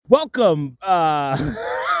welcome,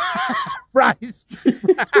 Rise,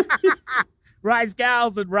 Rise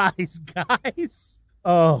gals and Rise guys.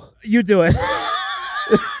 Oh, you do it.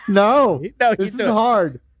 No, No, this is do it.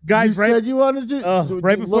 hard. Guys, you right, said you wanted to.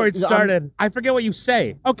 right before it Look, started, I forget what you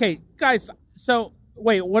say. Okay, guys, so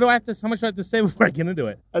wait, what do I have to? How much do I have to say before I get into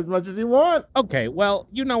it? as much as you want. Okay, well,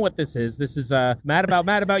 you know what this is. This is Mad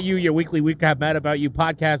About You, your weekly recap Mad About You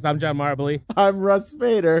podcast. I'm John Marbley. I'm Russ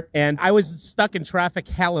Fader. And I was stuck in traffic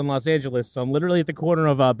hell in Los Angeles, so I'm literally at the corner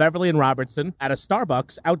of Beverly and Robertson at a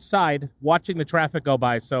Starbucks outside watching the traffic go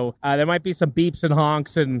by. So there might be some beeps and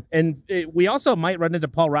honks, and we also might run into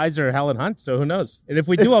Paul Reiser or Helen Hunt, so who knows? And if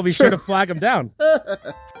we do, I'll be sure to flag them down.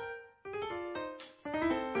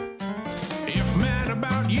 If Mad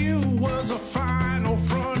About You was a final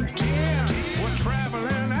frontier, we're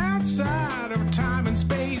traveling outside of time and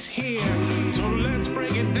space here. So let's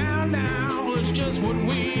break it down now. It's just what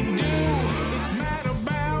we do. It's Mad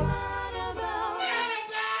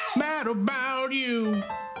About You.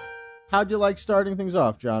 How'd you like starting things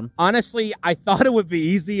off, John? Honestly, I thought it would be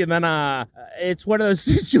easy, and then it's one of those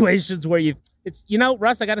situations where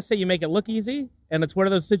Russ, I got to say, you make it look easy, and it's one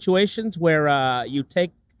of those situations where you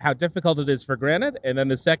take how difficult it is for granted, and then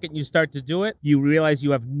the second you start to do it, you realize you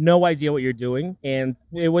have no idea what you're doing, and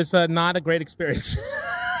it was not a great experience.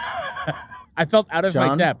 I felt out of my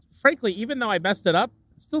John? depth. Frankly, even though I messed it up,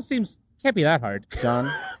 it still can't be that hard.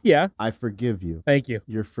 John, Yeah, I forgive you. thank you.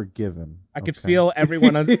 You're forgiven. I could okay? feel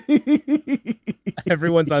everyone's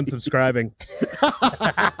unsubscribing.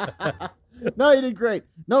 No, you did great.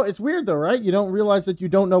 No, it's weird though, right? You don't realize that you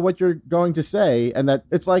don't know what you're going to say, and that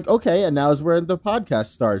it's like, okay, and now is where the podcast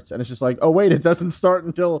starts, and it's just like, oh wait, it doesn't start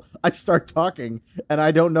until I start talking, and I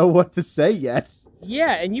don't know what to say yet.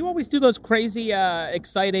 Yeah, and you always do those crazy,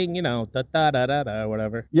 exciting, da da da da da,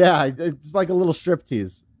 whatever. Yeah, it's like a little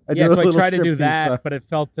striptease. Yeah, so I little tried to do striptease, that, but it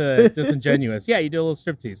felt disingenuous. Yeah, you do a little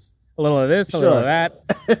striptease. A little of this, a little of that.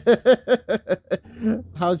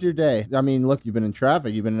 How's your day? I mean, look, you've been in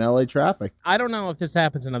traffic. You've been in LA traffic. I don't know if this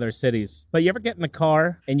happens in other cities, but you ever get in the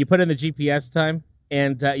car and you put in the GPS time,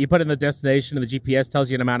 and you put in the destination, and the GPS tells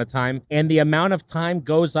you an amount of time, and the amount of time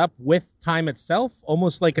goes up with time itself,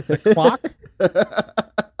 almost like it's a clock.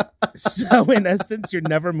 So in essence, you're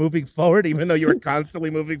never moving forward, even though you were constantly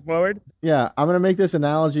moving forward. Yeah, I'm going to make this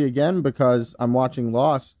analogy again because I'm watching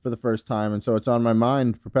Lost for the first time, and so it's on my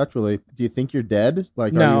mind perpetually. Do you think you're dead?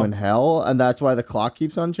 Like, No. Are you in hell? And that's why the clock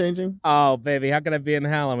keeps on changing? Oh, baby, how can I be in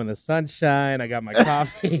hell? I'm in the sunshine. I got my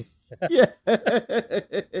coffee. Yeah.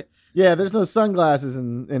 Yeah, there's no sunglasses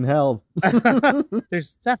in hell.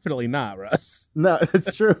 There's definitely not, Russ. No,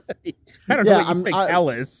 it's true. I don't know Yeah, what you think hell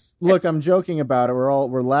is. Look, I'm joking about it.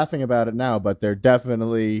 We're laughing about it now, but there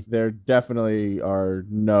definitely are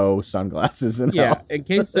no sunglasses in Yeah, hell. in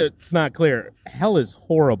case it's not clear, hell is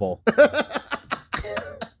horrible.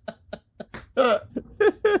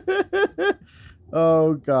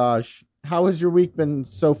 Oh gosh. How has your week been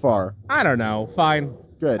so far? I don't know. Fine.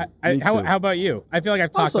 Good. Me How too. about you? I feel like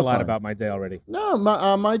I've talked Also a lot fine. about my day already. No,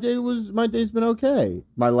 my day's been okay.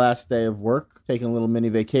 My last day of work, taking a little mini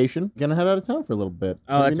vacation. Gonna head out of town for a little bit. It's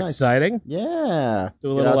Oh, gonna that's be nice. exciting. Yeah.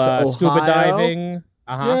 Do a Get little out to scuba Ohio. diving.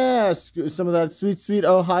 Uh-huh. Yeah, some of that sweet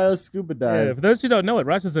Ohio scuba Yeah, dive. for those who don't know it,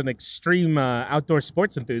 Russ is an extreme outdoor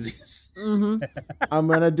sports enthusiast. Mm-hmm. I'm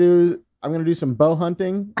gonna do some bow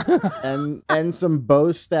hunting and some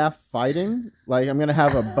bow staff fighting. Like I'm gonna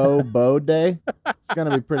have a bow day. It's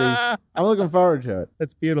gonna be pretty. I'm looking forward to it.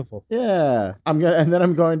 That's beautiful. Yeah, I'm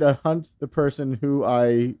going to hunt the person who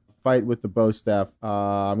I fight with the bow staff.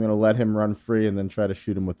 I'm gonna let him run free and then try to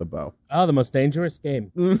shoot him with the bow. Oh, the most dangerous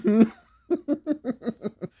game. Mm-hmm.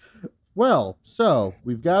 Well, so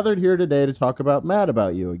we've gathered here today to talk about Mad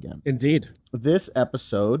About You again. Indeed. This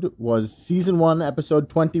episode was season 1, episode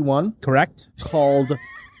 21, Correct. called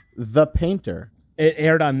The Painter. It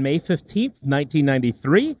aired on May 15th,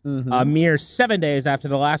 1993, Mhm. a mere 7 days after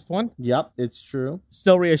the last one. Yep, it's true.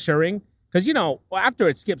 Still reassuring. Because, after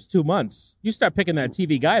it skips 2 months, you start picking that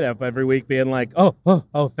TV guide up every week being like, oh,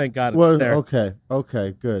 thank God it's there.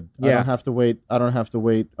 Okay, good. Yeah. I don't have to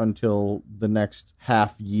wait until the next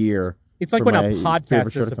half year. It's like for when a my podcast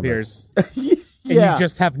favorite show to come disappears. And Yeah. you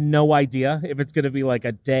just have no idea if it's going to be like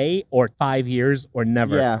a day or 5 years or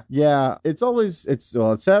never. Yeah. It's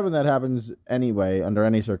sad when that happens anyway, under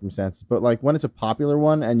any circumstances. But like when it's a popular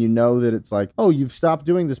one and you know that it's like, oh, you've stopped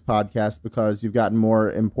doing this podcast because you've gotten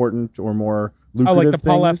more important or more Oh, lucrative like the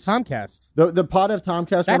Paul F. things. Tomcast. The Pod F.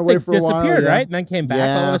 Tomcast That went away thing for a while. disappeared, Yeah. right? And then came back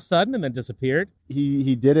all of Yeah. a sudden and then disappeared.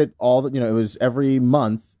 He did it all, it was every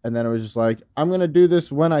month. And then it was just like, I'm going to do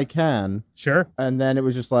this when I can. Sure. And then it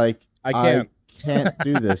was just like, I can't. can't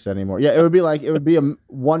do this anymore. Yeah, it would be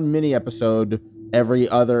one mini episode every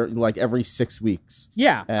 6 weeks.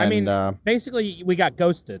 Yeah, And, I mean, basically, we got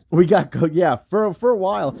ghosted. We got for a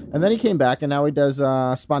while, and then he came back, and now he does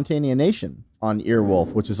Spontanea Nation on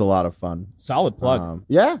Earwolf, which is a lot of fun. Solid plug.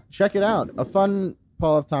 Yeah, check it out. A fun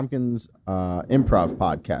Paul F. Tompkins improv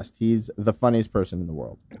podcast. He's the funniest person in the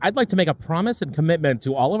world. I'd like to make a promise and commitment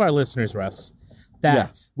to all of our listeners, Russ,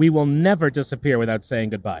 that we will never disappear without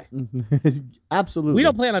saying goodbye. Absolutely. We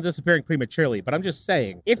don't plan on disappearing prematurely, but I'm just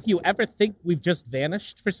saying, if you ever think we've just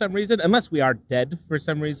vanished for some reason, unless we are dead for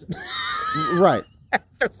some reason. Right. At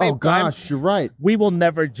the same time, you're right. we will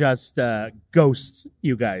never just ghost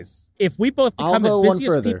you guys. If we both become the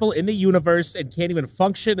busiest people in the universe and can't even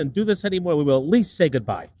function and do this anymore, we will at least say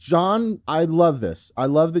goodbye. John, I love this. I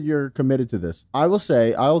love that you're committed to this.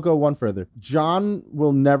 I'll go one further. John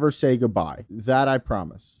will never say goodbye. That I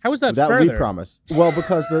promise. How is that That further? we promise. Well,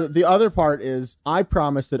 because the other part is I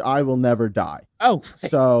promise that I will never die. Oh,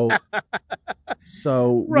 So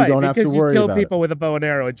right, we don't have to because worry you kill about people with a bow and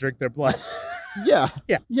arrow and drink their blood. it. Yeah.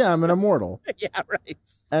 Yeah. Yeah, I'm an immortal. Yeah, right.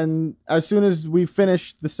 And as soon as we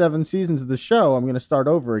finish the 7 seasons of the show, I'm going to start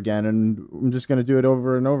over again, and I'm just going to do it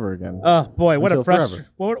over and over again. Oh, boy, what Until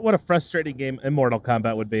what a frustrating game Immortal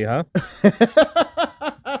Kombat would be, huh?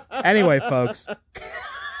 Anyway, folks,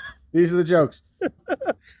 These are the jokes.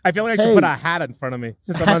 I feel like I should put a hat in front of me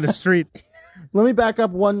since I'm on the street. Let me back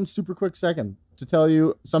up one super quick second to tell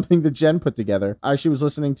you something that Jen put together. She was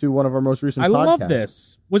listening to one of our most recent I podcasts. love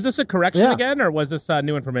this. Was this a correction Yeah. again, or was this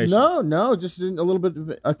new information? No, just a little bit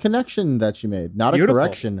of a connection that she made. Not Beautiful. a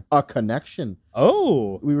correction, a connection.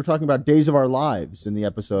 Oh. We were talking about Days of Our Lives in the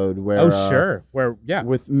episode where... Oh, sure.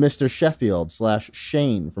 With Mr. Sheffield /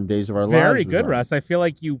 Shane from Days of Our Lives. Very was good, on. Russ. I feel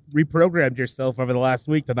like you reprogrammed yourself over the last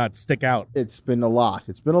week to not stick out. It's been a lot.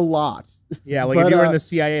 Yeah, like But, if you were in the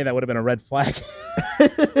CIA, that would have been a red flag.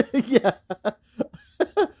 Yeah.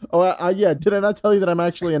 Yeah. Did I not tell you that I'm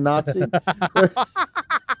actually a Nazi?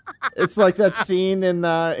 It's like that scene in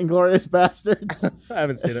Inglourious Bastards. I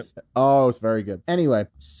haven't seen it. Oh, it's very good. Anyway,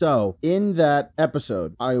 so in that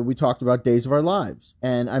episode, we talked about Days of Our Lives,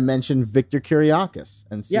 and I mentioned Victor Kiriakis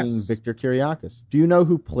and seeing Yes. Victor Kiriakis. Do you know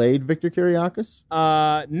who played Victor Kiriakis?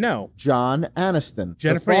 No. John Aniston,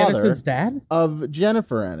 Jennifer the father Aniston's dad? of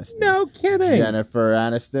Jennifer Aniston. No kidding. Jennifer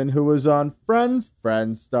Aniston, who was on Friends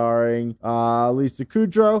starring Lisa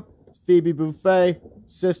Kudrow, Phoebe Buffay,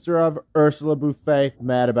 sister of Ursula Buffay,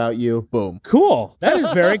 Mad About You. Boom. Cool. That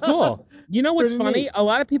is very cool. You know what's Pretty funny? neat. A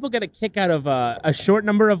lot of people get a kick out of a short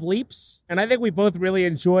number of leaps, and I think we both really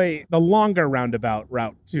enjoy the longer roundabout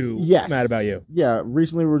route to Yes. Mad About You. Yeah,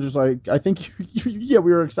 recently we were just like, I think, we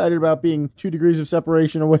were excited about being 2 degrees of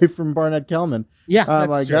separation away from Barnett Kellman. Yeah, I'm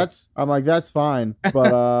like, that's fine.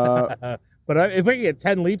 But, But if we can get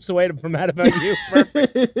 10 leaps away from Mad About You,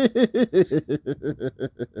 perfect.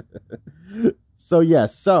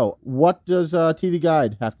 So what does TV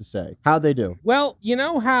Guide have to say? How'd they do? Well, you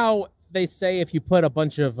know how they say if you put a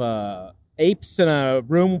bunch of apes in a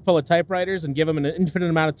room full of typewriters and give them an infinite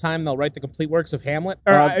amount of time, they'll write the complete works of Hamlet?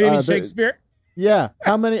 Or Shakespeare? Yeah.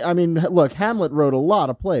 How many? I mean, look, Hamlet wrote a lot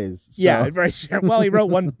of plays. So. Yeah, very sure. Well, he wrote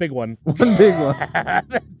one big one. One big one.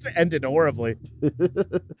 That ended horribly.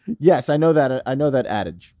 Yes, I know that. I know that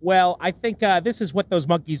adage. Well, I think this is what those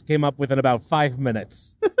monkeys came up with in about 5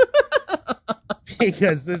 minutes.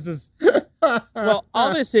 Because this is... Well,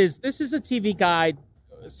 all this is a TV Guide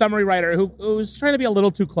summary writer who's trying to be a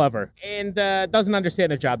little too clever and doesn't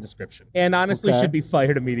understand their job description. And honestly should be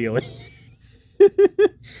fired immediately.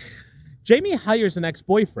 Jamie hires an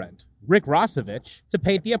ex-boyfriend, Rick Rossovich, to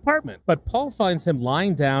paint the apartment, but Paul finds him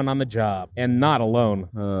lying down on the job and not alone.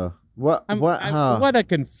 What a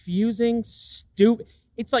confusing, stupid...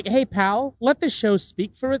 It's like, hey, pal, let the show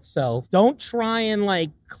speak for itself. Don't try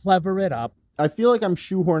and, clever it up. I feel like I'm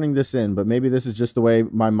shoehorning this in, but maybe this is just the way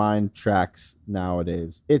my mind tracks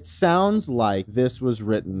nowadays. It sounds like this was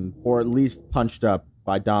written, or at least punched up,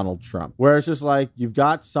 by Donald Trump, where it's just like, you've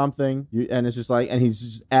got something, and it's just like, and he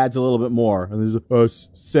just adds a little bit more, and there's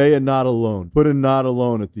say a not alone, put a not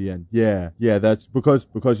alone at the end. Yeah, that's because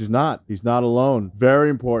he's not alone. Very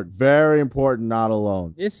important, not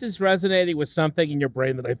alone. This is resonating with something in your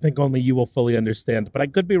brain that I think only you will fully understand, but I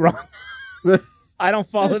could be wrong. I don't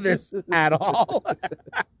follow this at all.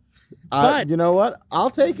 But you know what? I'll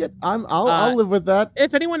take it. I'll live with that.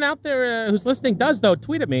 If anyone out there who's listening does, though,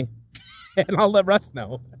 tweet at me. And I'll let Russ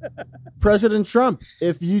know. President Trump,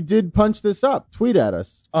 if you did punch this up, tweet at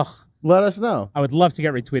us. Ugh. Let us know. I would love to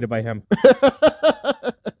get retweeted by him.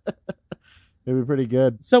 It'd be pretty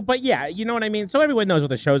good. So, but yeah, you know what I mean? So everyone knows what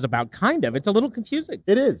the show's about, kind of. It's a little confusing.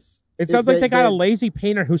 It is. It sounds like they got a lazy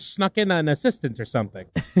painter who snuck in an assistant or something.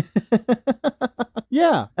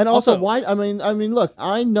 Yeah, and also, Also- why? I mean, look,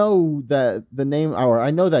 I know that the name, or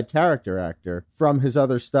I know that character actor from his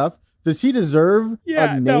other stuff. Does he deserve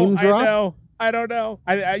Yeah, a name drop? I know. I don't know.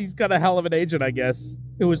 He's got a hell of an agent, I guess.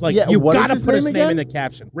 It was like, Yeah, you what is gotta his put his name name in again? the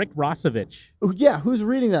caption. Rick Rossovich. Oh, yeah, who's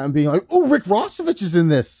reading that and being like, "Oh, Rick Rossovich is in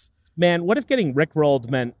this." Man, what if getting Rickrolled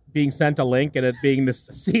meant being sent a link and it being this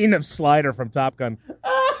scene of Slider from Top Gun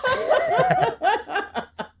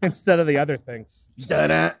instead of the other thing?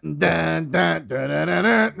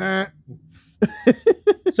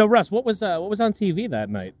 So, Russ, what was on TV that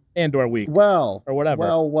night and/or week Well, or whatever,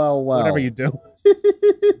 well, whatever you do?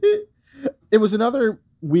 It was another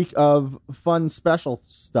week of fun special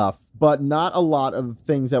stuff, but not a lot of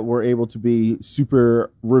things that were able to be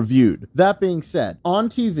super reviewed. That being said, on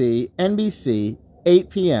TV, NBC, 8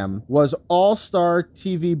 p.m. was All-Star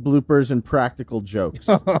TV bloopers and practical jokes.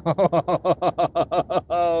 Oh,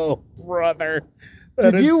 brother!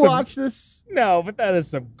 That Did is you some- watch this? No, but that is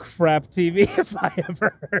some crap TV if I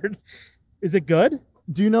ever heard. Is it good?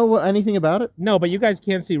 Do you know anything about it? No, but you guys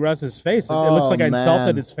can't see Russ's face. It looks Oh, like I insulted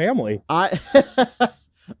man. his family.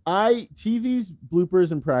 TV's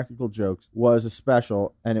bloopers and practical jokes was a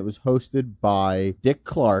special, and it was hosted by Dick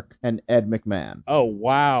Clark and Ed McMahon. Oh,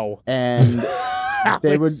 wow. And How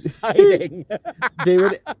they would exciting.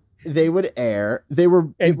 they would air. They were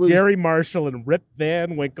it And was, Gary Marshall and Rip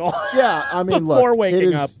Van Winkle. Yeah, I mean, before look, waking it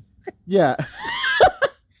is, up. Yeah.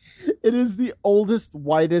 It is the oldest,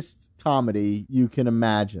 whitest comedy you can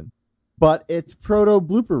imagine. But it's proto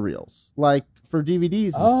blooper reels, like for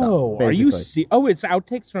DVDs and Oh, stuff. are you basically. it's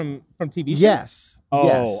outtakes from TV shows? Yes. Oh,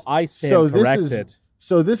 yes. I stand So corrected.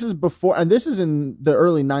 this is before, and this is in the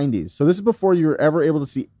early 90s. So this is before you were ever able to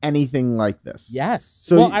see anything like this. Yes.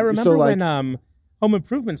 So- Well, I remember so, like- when Home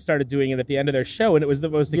Improvement started doing it at the end of their show, and it was the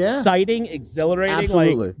most Yeah. exciting, exhilarating,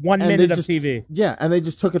 Absolutely. like 1 And they minute of just- TV. Yeah, and they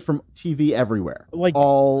just took it from TV everywhere. Like,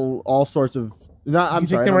 all sorts of. Not, I'm You think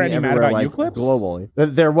sorry, there I were don't mean any Mad everywhere, About like You clips? globally.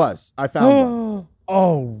 There was. I found one.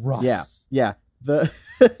 Oh, Russ. Yeah. The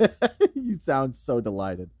you sound so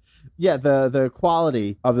delighted. Yeah, the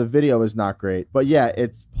quality of the video is not great, but yeah,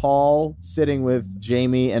 it's Paul sitting with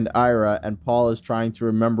Jamie and Ira, and Paul is trying to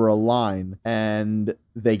remember a line, and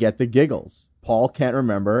they get the giggles. Paul can't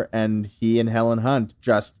remember, and he and Helen Hunt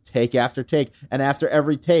just take after take, and after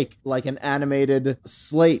every take, like an animated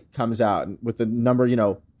slate comes out with the number,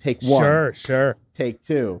 take 1, Sure. take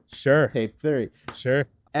 2, Sure. take 3, Sure.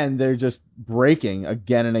 and they're just breaking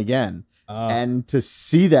again and again. And And to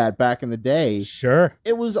see that back in the day, sure.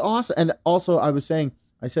 it was awesome. And also, I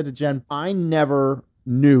said to Jen, I never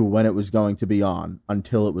knew when it was going to be on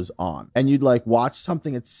until it was on. And you'd like watch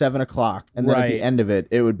something at 7:00, and then at Right. the end of it,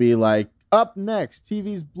 it would be like, up next,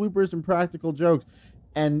 TV's bloopers and practical jokes.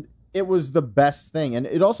 And it was the best thing. And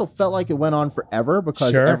it also felt like it went on forever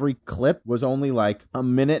because Sure. every clip was only like a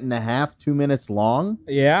minute and a half, 2 minutes long.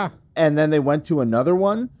 Yeah. And then they went to another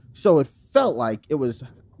one. So it felt like it was,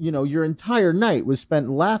 your entire night was spent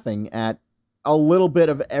laughing at a little bit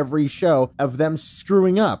of every show of them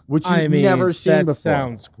screwing up, which you've never seen that before.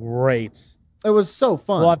 sounds great. It was so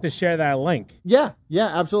fun. We'll have to share that link. Yeah,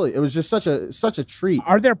 absolutely. It was just such a treat.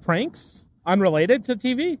 Are there pranks unrelated to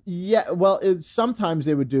TV? Yeah, well, sometimes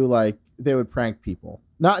they would prank people.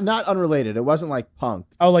 Not unrelated. It wasn't like Punk.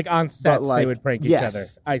 Oh, like on sets like, they would prank each yes. other.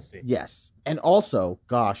 I see. Yes. And also,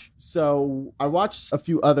 gosh, so I watched a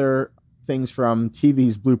few other things from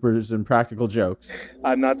TV's bloopers and practical jokes.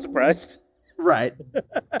 I'm not surprised. Right.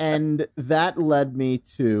 And that led me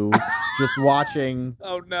to just watching.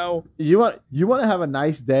 Oh no. You want to have a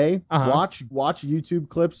nice day? Uh-huh. Watch YouTube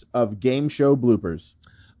clips of game show bloopers.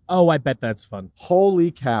 Oh, I bet that's fun.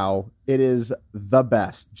 Holy cow, it is the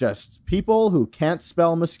best. Just people who can't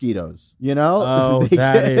spell mosquitoes, Oh, They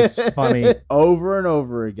that get- is funny. over and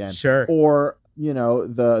over again. Sure. Or,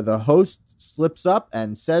 the host slips up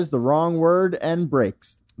and says the wrong word and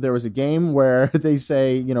breaks. There was a game where they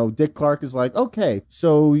say, Dick Clark is like, okay,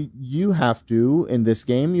 so you have to, in this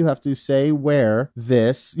game, you have to say where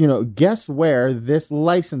this, guess where this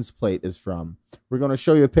license plate is from. We're going to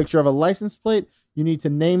show you a picture of a license plate. You need to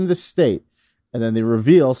name the state. And then they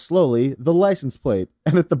reveal slowly the license plate.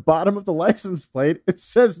 And at the bottom of the license plate, it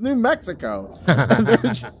says New Mexico. And they're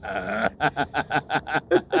just-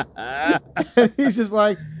 and he's just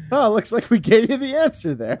like, oh, looks like we gave you the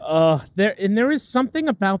answer there. There is something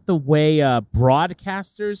about the way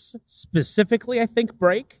broadcasters specifically, I think,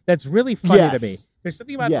 break that's really funny Yes. to me. There's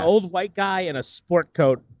something about Yes. an old white guy in a sport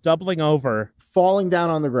coat doubling over. Falling down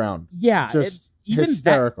on the ground. Yeah, Just even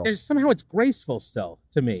hysterical. there's somehow it's graceful still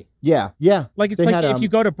to me. Yeah. Like it's They like had, if you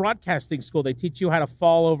go to broadcasting school, they teach you how to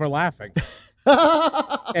fall over laughing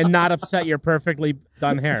and not upset your perfectly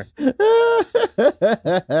done hair.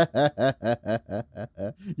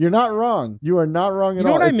 You're not wrong. You are not wrong at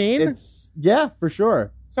all. You know what I mean? Yeah, for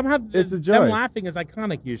sure. Somehow It's a joy. them laughing is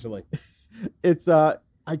iconic usually. It's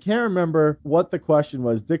I can't remember what the question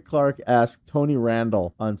was. Dick Clark asked Tony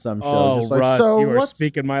Randall on some show. Oh, just like, Russ, so you are what's...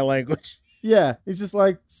 speaking my language. Yeah, he's just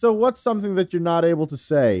like, so what's something that you're not able to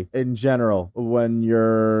say in general when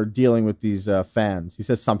you're dealing with these fans? He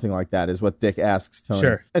says something like that is what Dick asks Tony.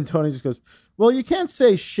 Sure. And Tony just goes, well, you can't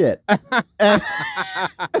say shit. and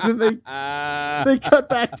then they cut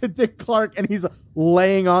back to Dick Clark, and he's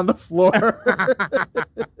laying on the floor.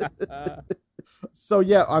 So,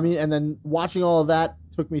 yeah, I mean, and then watching all of that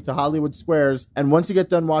took me to Hollywood Squares. And once you get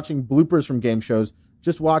done watching bloopers from game shows,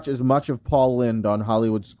 just watch as much of Paul Lynde on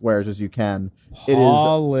Hollywood Squares as you can.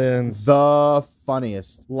 Paul Lynde. The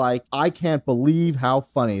funniest. Like, I can't believe how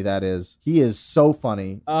funny that is. He is so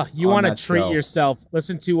funny. You want to that treat show. yourself.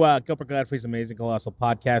 Listen to Gilbert Godfrey's Amazing Colossal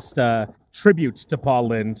podcast, tribute to Paul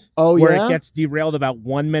Lynde. Oh, where yeah? it gets derailed about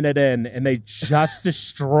 1 minute in, and they just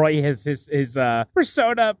destroy his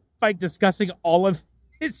persona by discussing all of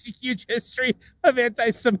his huge history of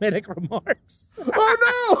anti-Semitic remarks. Oh,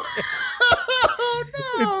 no! Oh,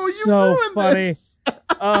 no! It's You so ruined funny. this.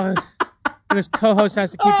 And his co-host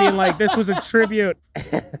has to keep being like, this was a tribute.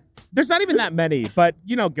 There's not even that many, but,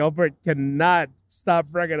 Gilbert cannot stop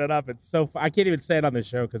bringing it up. It's so I can't even say it on the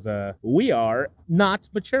show because we are not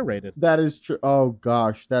mature rated. That is true. Oh,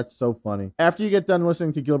 gosh, that's so funny. After you get done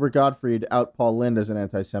listening to Gilbert Gottfried out Paul Lynde as an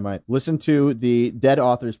anti-Semite, listen to the Dead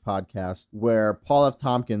Authors podcast where Paul F.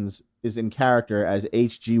 Tompkins is in character as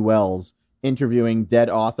H.G. Wells interviewing dead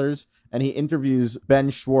authors, and he interviews Ben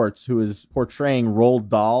Schwartz, who is portraying Roald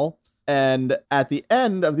Dahl. And at the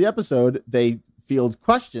end of the episode, they field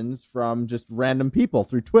questions from just random people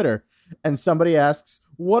through Twitter. And somebody asks,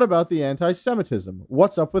 what about the anti-Semitism?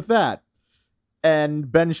 What's up with that?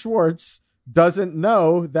 And Ben Schwartz doesn't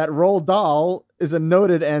know that Roald Dahl is a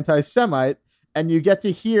noted anti-Semite, and you get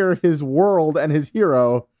to hear his world and his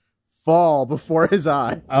hero fall before his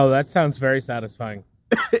eyes. Oh, that sounds very satisfying.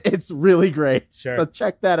 It's really great. Sure. So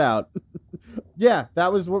check that out. Yeah,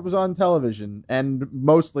 that was what was on television and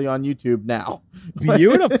mostly on YouTube now.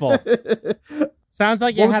 Beautiful. Sounds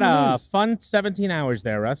like you What was had the a news? fun 17 hours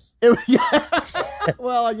there, Russ. Yeah.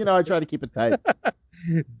 Well, I try to keep it tight.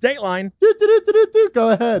 Dateline. Go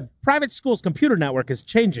ahead. Private Schools Computer Network is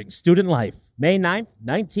changing student life. May 9th,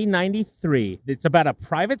 1993. It's about a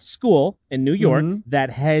private school in New York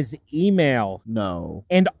that has email. No.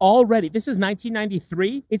 And already, this is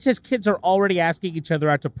 1993, it says kids are already asking each other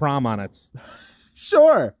out to prom on it.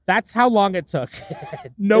 Sure. That's how long it took.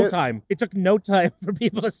 Time. It took no time for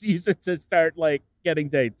people to use it to start, getting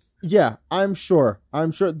dates. Yeah, I'm sure. One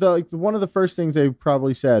of the first things they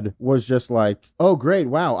probably said was just like, oh, great.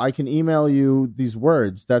 Wow, I can email you these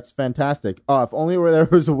words. That's fantastic. Oh, if only there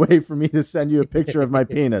was a way for me to send you a picture of my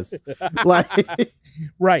penis.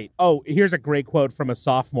 Right. Oh, here's a great quote from a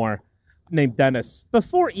sophomore named Dennis.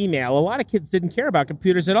 Before email, a lot of kids didn't care about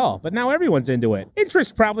computers at all, but now everyone's into it.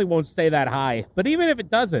 Interest probably won't stay that high, but even if it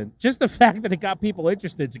doesn't, just the fact that it got people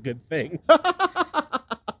interested is a good thing.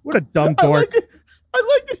 What a dumb dork. I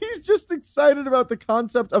like that he's just excited about the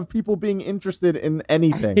concept of people being interested in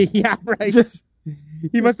anything. Yeah, right.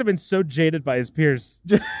 He must have been so jaded by his peers.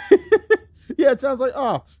 Yeah, it sounds like,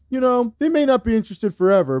 they may not be interested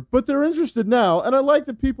forever, but they're interested now, and I like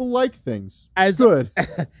that people like things. Good.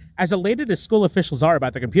 As elated as school officials are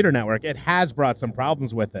about the computer network, it has brought some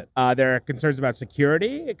problems with it. There are concerns about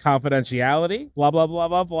security, confidentiality, blah, blah, blah,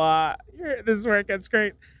 blah, blah. This is where it gets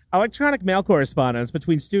great. Electronic mail correspondence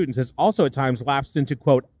between students has also at times lapsed into,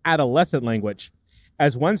 quote, adolescent language.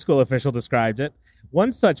 As one school official described it,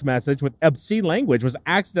 one such message with obscene language was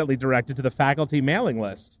accidentally directed to the faculty mailing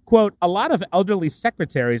list. Quote, a lot of elderly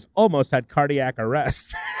secretaries almost had cardiac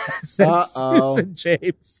arrest, said Susan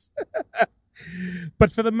James.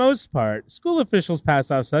 But for the most part, school officials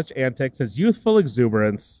pass off such antics as youthful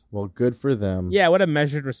exuberance. Well, good for them. Yeah, what a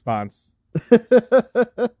measured response.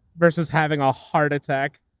 Versus having a heart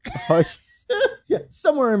attack. Yeah,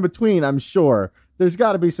 somewhere in between, I'm sure. There's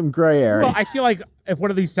got to be some gray area. Well, I feel like if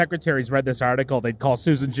one of these secretaries read this article, they'd call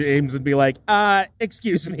Susan James and be like,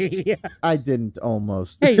 excuse me. I didn't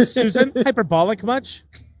almost. Hey, Susan, hyperbolic much?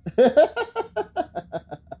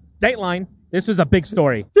 Dateline. This is a big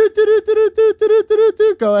story.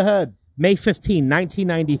 Go ahead. May 15,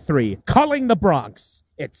 1993. Calling the Bronx.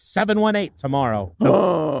 It's 718 tomorrow.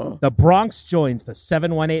 Oh, The Bronx joins the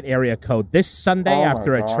 718 area code this Sunday Oh, my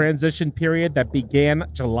after a God. transition period that began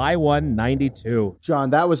July 1, 92. John,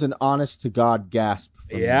 that was an honest to God gasp.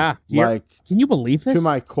 For me. Yeah. Can you believe this? to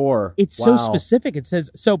my core. It's Wow. so specific. It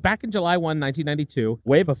says, so back in July 1, 1992,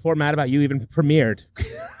 way before Mad About You even premiered.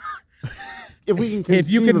 If we can conceive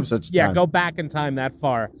If you can, of such yeah, time. go back in time that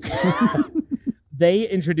far. They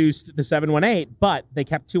introduced the 718, but they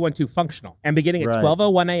kept 212 functional. And beginning at Right.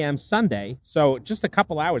 12:01 a.m. Sunday, so just a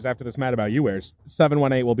couple hours after this Mad About You airs,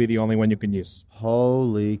 718 will be the only one you can use.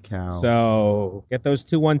 Holy cow. So get those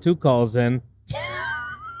 212 calls in.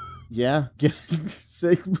 Yeah.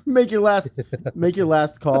 Make your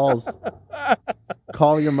last calls.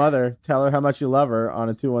 Call your mother. Tell her how much you love her on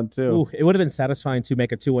a 212. Ooh, it would have been satisfying to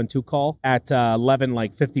make a 212 call at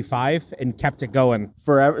 11:55 and kept it going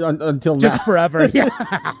Forever until just now. forever. Yeah.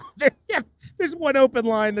 There's one open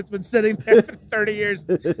line that's been sitting there for 30 years.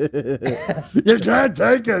 You can't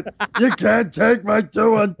take it. You can't take my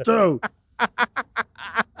 212.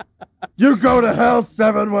 You go to hell,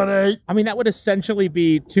 718. I mean, that would essentially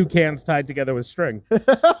be two cans tied together with string.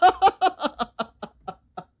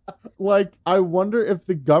 Like, I wonder if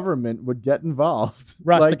the government would get involved.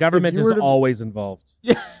 Russ, Like, the government if is you were to- always involved.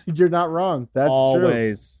 Yeah, you're not wrong. That's true.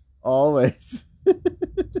 Always. Always.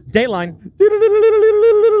 Dateline.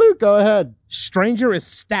 Go ahead. Stranger is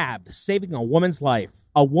stabbed, saving a woman's life.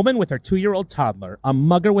 A woman with her 2-year-old toddler, a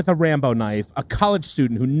mugger with a Rambo knife, a college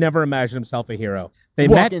student who never imagined himself a hero. They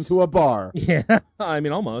Walk met into a bar. Yeah, I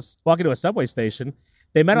mean, almost. Walk into a subway station.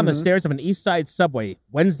 They met on the stairs of an East Side subway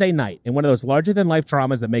Wednesday night in one of those larger-than-life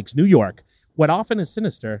dramas that makes New York what often is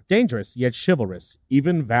sinister, dangerous, yet chivalrous,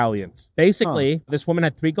 even valiant. Basically, this woman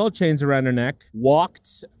had 3 gold chains around her neck,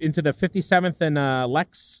 walked into the 57th and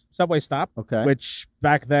Lex subway stop, Okay. which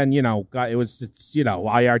back then, it's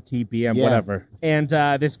IRT, BM, Yeah. whatever. And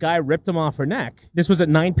this guy ripped him off her neck. This was at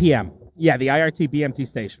 9 p.m. Yeah, the IRT, BMT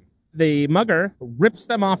station. The mugger rips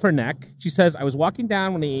them off her neck. She says, I was walking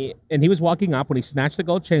down he was walking up when he snatched the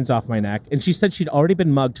gold chains off my neck. And she said she'd already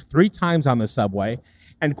been mugged 3 times on the subway.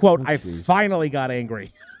 And, quote, I jeez. finally got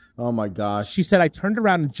angry. Oh, my gosh. She said, I turned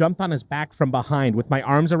around and jumped on his back from behind with my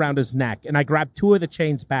arms around his neck. And I grabbed 2 of the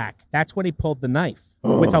chains back. That's when he pulled the knife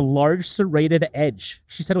with a large serrated edge.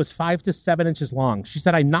 She said it was 5 to 7 inches long. She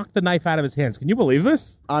said, I knocked the knife out of his hands. Can you believe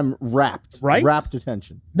this? I'm rapt. Right? Rapt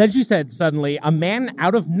attention. Then she said, suddenly, a man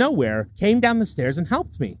out of nowhere came down the stairs and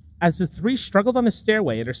helped me. As the 3 struggled on the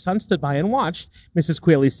stairway and her son stood by and watched, Mrs.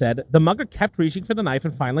 Quealy said, the mugger kept reaching for the knife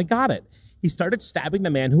and finally got it. He started stabbing the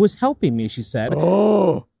man who was helping me, she said.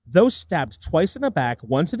 Oh. Though stabbed twice in the back,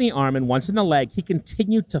 once in the arm and once in the leg, he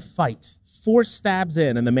continued to fight. 4 stabs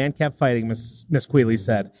in, and the man kept fighting, Miss Quealy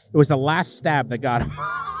said. It was the last stab that got him.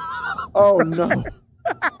 Oh, no.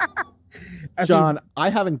 As John, I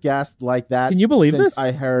haven't gasped like that. Can you believe since this?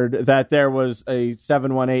 I heard that there was a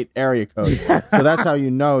 718 area code. So that's how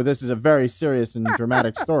you know this is a very serious and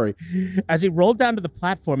dramatic story. As he rolled down to the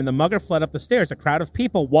platform and the mugger fled up the stairs, a crowd of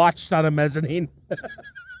people watched on a mezzanine.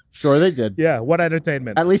 Sure they did. Yeah, what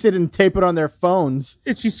entertainment. At least they didn't tape it on their phones.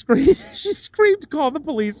 And she screamed, call the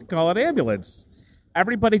police and call an ambulance.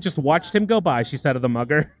 Everybody just watched him go by, she said to the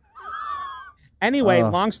mugger. Anyway,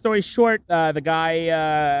 long story short, the guy,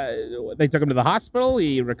 they took him to the hospital.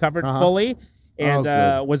 He recovered fully and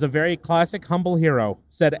was a very classic, humble hero.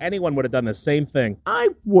 Said anyone would have done the same thing. I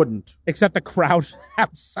wouldn't. Except the crowd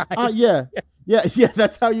outside. Yeah. Yeah,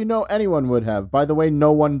 that's how you know anyone would have. By the way,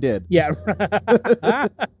 no one did. Yeah.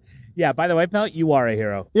 Yeah, by the way, pal, you are a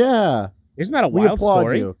hero. Yeah. Isn't that a We wild applaud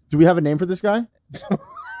story? you. Do we have a name for this guy?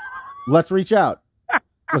 Let's reach out.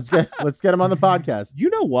 Let's get him on the podcast. You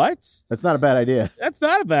know what? That's not a bad idea. That's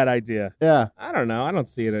not a bad idea. Yeah. I don't know. I don't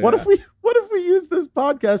see it. What if we use this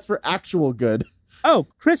podcast for actual good? Oh,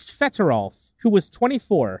 Chris Fetterolf, who was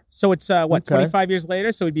 24. So it's, Okay. 25 years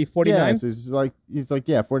later? So he'd be 49? Yeah, so he's like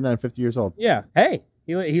 49, 50 years old. Yeah. Hey,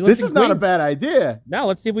 he lives This in is not a Queens. bad idea. Now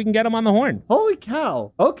let's see if we can get him on the horn. Holy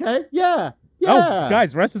cow. Okay. Yeah. Yeah. Oh,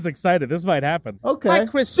 guys, Russ is excited. This might happen. Okay. Hi,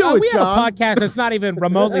 Chris. Do it, we have John. a podcast that's not even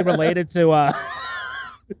remotely related to...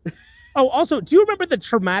 Oh, also, do you remember the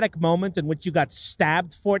traumatic moment in which you got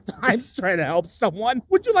stabbed 4 times trying to help someone?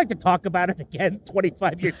 Would you like to talk about it again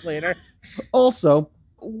 25 years later? Also,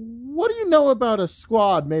 what do you know about a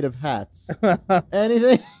squad made of hats?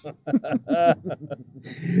 Anything?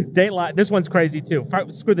 Dateline. This one's crazy, too.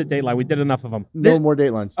 Screw the Dateline. We did enough of them. No more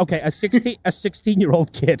Datelines. Okay, a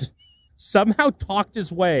 16-year-old kid somehow talked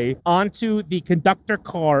his way onto the conductor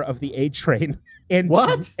car of the A train and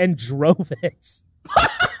What? and drove it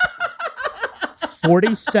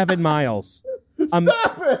 47 miles.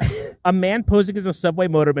 Stop it! A man posing as a subway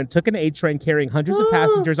motorman took an A train carrying hundreds of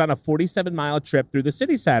passengers on a 47-mile trip through the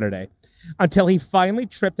city Saturday until he finally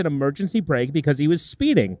tripped an emergency brake because he was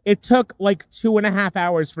speeding. It took like 2.5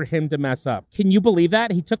 hours for him to mess up. Can you believe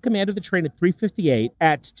that? He took command of the train at 3:58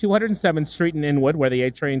 at 207th Street in Inwood, where the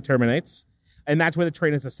A train terminates. And that's where the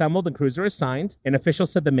train is assembled and crews are assigned. An official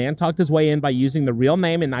said the man talked his way in by using the real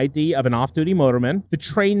name and ID of an off-duty motorman. The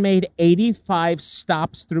train made 85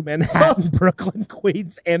 stops through Manhattan, Brooklyn,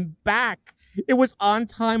 Queens, and back. It was on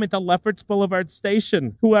time at the Lefferts Boulevard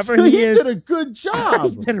station. Whoever he is. He did a good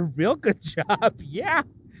job. He did a real good job. Yeah.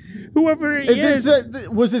 Whoever he is.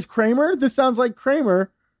 Was this Kramer? This sounds like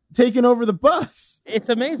Kramer taking over the bus. It's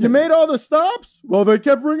amazing. You made all the stops? Well, they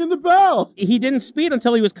kept ringing the bell. He didn't speed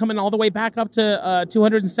until he was coming all the way back up to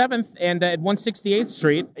 207th and at 168th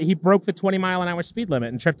Street. He broke the 20-mile-an-hour speed limit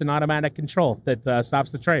and tripped an automatic control that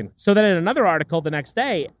stops the train. So then in another article the next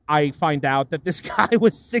day, I find out that this guy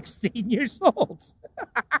was 16 years old.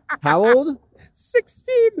 How old?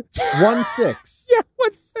 16. 1'6". Yeah,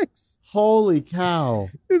 1'6". Holy cow.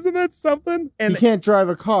 Isn't that something? And he can't drive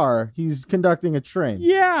a car. He's conducting a train.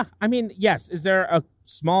 Yeah. I mean, yes. Is there a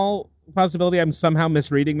small possibility I'm somehow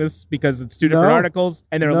misreading this because it's two different articles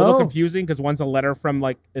and they're a little confusing because one's a letter from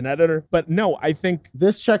like an editor? But no, I think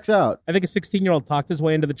this checks out. I think a 16-year-old talked his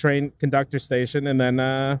way into the train conductor station and then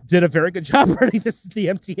did a very good job running this the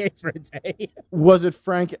MTA for a day. Was it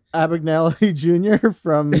Frank Abagnale Jr.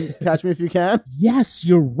 from Catch Me If You Can? Yes,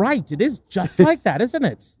 you're right. It is just like that, isn't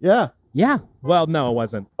it? Yeah. Yeah. Well, no, it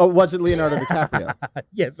wasn't. Oh, was it Leonardo DiCaprio?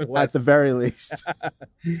 Yes, it was. At the very least.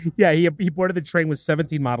 Yeah, he boarded the train with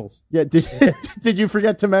 17 models. Yeah, did you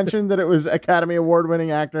forget to mention that it was Academy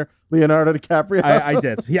Award-winning actor Leonardo DiCaprio? I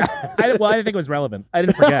did. Yeah. I didn't think it was relevant. I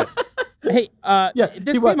didn't forget. Hey,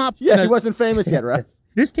 this came up. Yeah, he wasn't famous yet, right?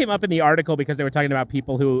 This came up in the article because they were talking about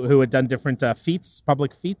people who had done different feats,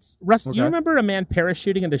 public feats. Russ, do you remember a man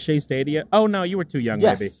parachuting into Shea Stadium? Oh, no, you were too young,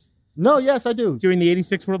 yes. maybe. No, yes, I do. During the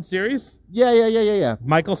 86 World Series? Yeah.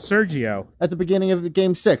 Michael Sergio. At the beginning of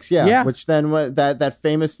Game 6, yeah. Which then, that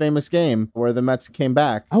famous game where the Mets came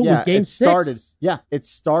back. Oh, yeah, it was Game 6? It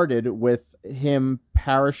started with him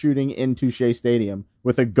parachuting into Shea Stadium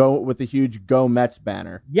with a huge Go Mets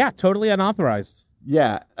banner. Yeah, totally unauthorized.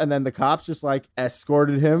 Yeah, and then the cops just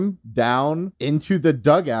escorted him down into the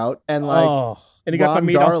dugout and and he Ron got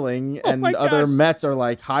the Darling and other Mets are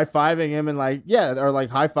high-fiving him and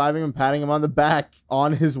high-fiving him, patting him on the back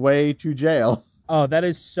on his way to jail. Oh, that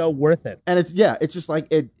is so worth it. And it's just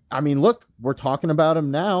look, we're talking about him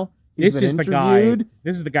now. He's been interviewed. The guy.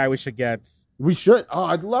 This is the guy we should get. We should. Oh,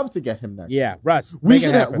 I'd love to get him next. Yeah, Russ. We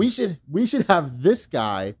should have this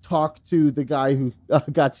guy talk to the guy who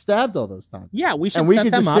got stabbed all those times. Yeah, we should set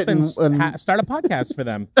them up and start a podcast for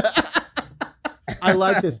them. I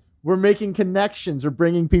like this. We're making connections. We're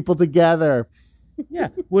bringing people together. Yeah,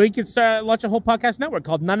 we could launch a whole podcast network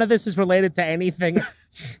called "None of This Is Related to Anything,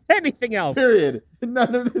 Anything Else." Period.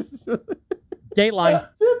 None of this is related. Dateline.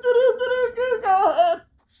 Go ahead.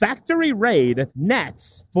 Factory raid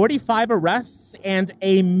nets 45 arrests and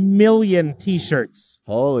 1 million T-shirts.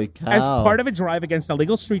 Holy cow. As part of a drive against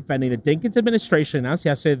illegal street vending, the Dinkins administration announced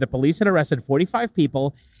yesterday the police had arrested 45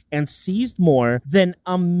 people and seized more than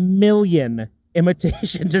 1 million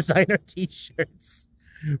imitation designer T-shirts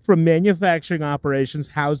from manufacturing operations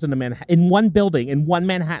housed in one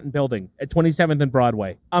Manhattan building at 27th and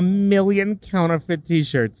Broadway. 1 million counterfeit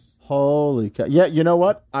T-shirts. Holy cow. Yeah, you know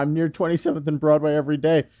what? I'm near 27th and Broadway every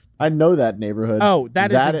day. I know that neighborhood. Oh,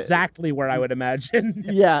 that is exactly where I would imagine.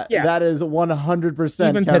 Yeah, that is 100%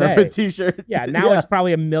 even counterfeit today. T-shirt. Yeah, now it's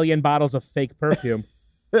probably 1 million bottles of fake perfume.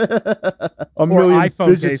 A million iPhone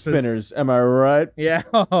fidget cases. spinners. Am I right? Yeah.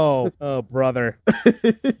 Oh, brother.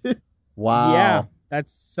 Wow. Yeah.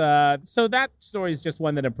 That's so that story is just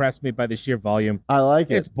one that impressed me by the sheer volume. I like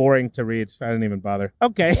it. It's boring to read. I didn't even bother.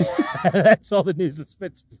 Okay. That's all the news that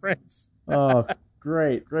spits prints. Oh,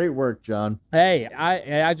 great work, John. Hey,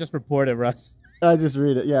 I just reported, Russ. I just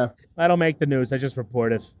read it. Yeah. I don't make the news. I just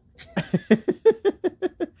report it.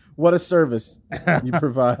 What a service you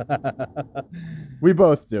provide. We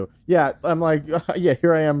both do. Yeah, I'm like,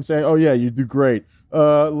 here I am saying, oh yeah, you do great.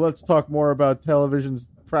 Let's talk more about television's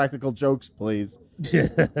practical jokes, please.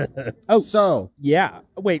 Yeah.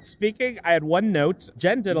 Wait, speaking, I had one note.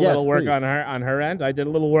 Jen did a little work on her end. I did a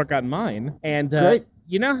little work on mine. And great.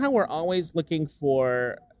 You know how we're always looking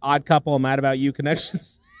for Odd Couple, Mad About You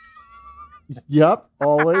connections? Yep,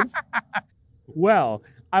 always. Well,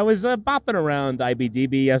 I was bopping around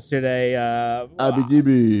IBDB yesterday.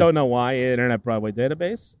 IBDB. Don't know why, Internet Broadway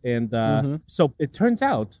Database. And so it turns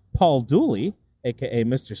out Paul Dooley, a.k.a.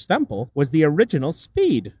 Mr. Stemple, was the original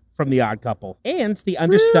Speed. from The Odd Couple and the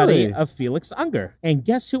understudy Really? of Felix Unger. And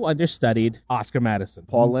guess who understudied Oscar Madison?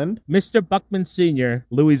 Paul Lind? Mr. Buckman Sr.,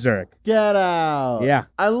 Louis Zurich. Get out. Yeah.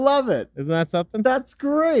 I love it. Isn't that something? That's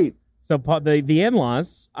great. So the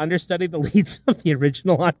in-laws understudied the leads of the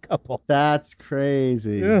original Odd Couple. That's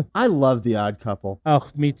crazy. Yeah. I love The Odd Couple Oh,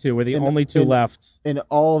 me too. We're the In- only two in- left. in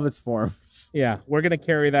all of its forms. Yeah, we're going to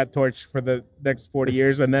carry that torch for the next 40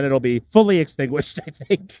 years, and then it'll be fully extinguished, I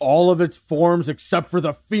think. All of its forms except for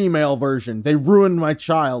the female version. They ruined my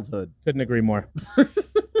childhood. Couldn't agree more.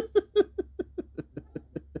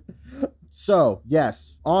 So,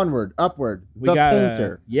 yes, onward, upward, We the got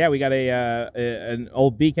painter. we got an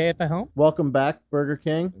old BK at the helm. Welcome back, Burger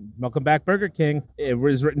King. Welcome back, Burger King. It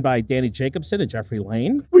was written by Danny Jacobson and Jeffrey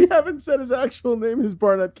Lane. We haven't said his actual name is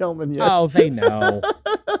Barnett Kellman yet. Oh, they know.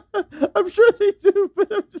 I'm sure they do,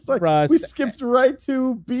 but I'm just like, Russ. we skipped right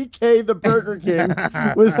to BK the Burger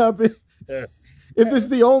King without being... If this is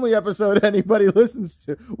the only episode anybody listens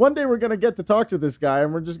to, one day we're going to get to talk to this guy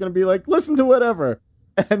and we're just going to be like, listen to whatever.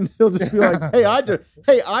 And he'll just be like, hey,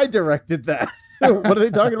 I directed that. What are they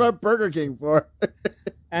talking about Burger King for?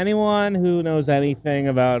 Anyone who knows anything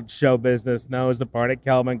about show business knows that Barnett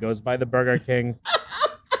Kellman goes by the Burger King.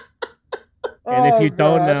 And if you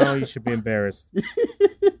don't know, you should be embarrassed.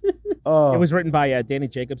 Oh, It was written by Danny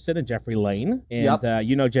Jacobson and Jeffrey Lane. And Yep.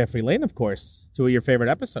 you know Jeffrey Lane, of course. Two of your favorite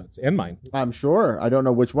episodes, and mine. I'm sure. I don't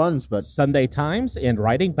know which ones, but Sunday Times and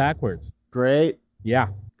Writing Backwards. great. Yeah.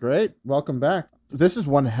 Great. Welcome back. This is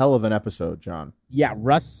one hell of an episode, John. Yeah,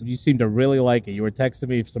 Russ, you seem to really like it. You were texting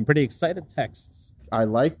me some pretty excited texts. I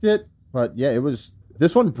liked it, but yeah, it was...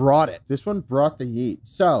 This one brought it. This one brought the heat.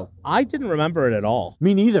 So, I didn't remember it at all.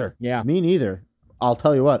 me neither. Yeah. Me neither. I'll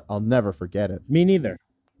tell you what, I'll never forget it. Me neither.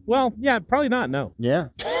 Well, yeah, probably not, no. Yeah.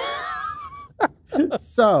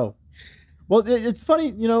 So, well, it's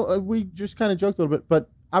funny, we just kind of joked a little bit, but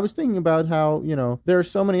I was thinking about how, there are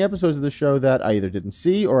so many episodes of the show that I either didn't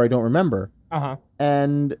see or I don't remember. Uh-huh.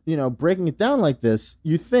 And, breaking it down like this,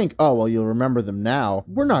 you think, oh, well, you'll remember them now.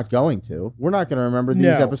 We're not going to. We're not going to remember these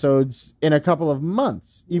No. episodes in a couple of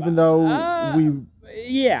months, even though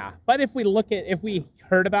Yeah, but if we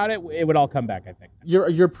heard about it, it would all come back, I think.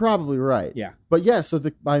 You're probably right. Yeah. But yeah, so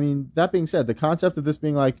that being said, the concept of this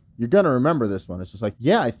being like, you're going to remember this one, it's just like,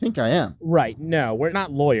 yeah, I think I am. Right, no, we're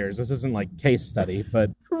not lawyers. This isn't like case study,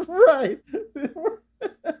 but... Right.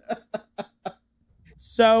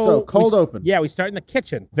 So cold open. Yeah, we start in the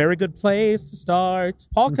kitchen. Very good place to start.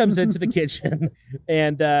 Paul comes into the kitchen,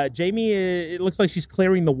 and Jamie, it looks like she's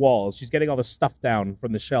clearing the walls. She's getting all the stuff down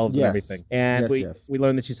from the shelves and Yes. everything. And Yes. we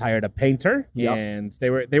learned that she's hired a painter, Yep. and they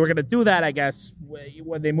were going to do that, I guess,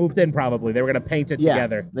 when they moved in. Probably they were going to paint it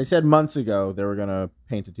together. They said months ago they were going to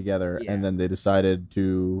paint it together, Yeah. and then they decided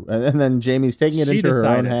to, and then Jamie's taking it She into her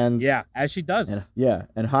own decided. hands. Yeah, as she does.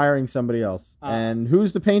 And hiring somebody else. Uh, And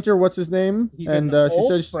who's the painter? What's his name? He's and an she old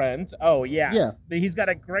says, friend. Oh yeah. Yeah. He's got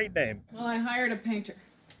a great name. Well, I hired a painter.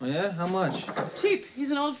 Oh, yeah? How much? Cheap.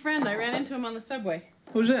 He's an old friend. I ran into him on the subway.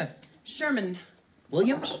 Who's that? Sherman.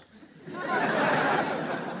 Williams?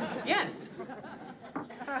 Yes.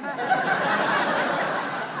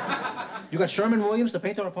 You got Sherman Williams to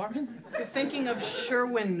paint our apartment? You're thinking of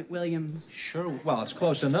Sherwin Williams. Sure. Well, it's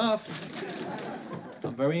close enough.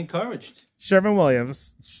 I'm very encouraged. Sherman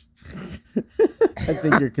Williams. I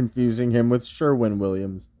think you're confusing him with Sherwin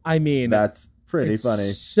Williams. I mean, That's pretty it's funny.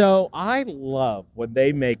 So I love when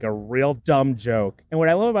they make a real dumb joke. And what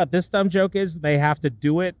I love about this dumb joke is they have to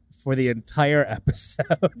do it for the entire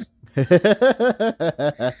episode.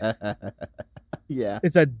 Yeah.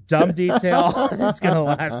 It's a dumb detail. It's going to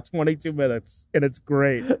last 22 minutes. And it's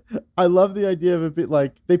great. I love the idea of it being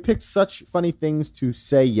like, they picked such funny things to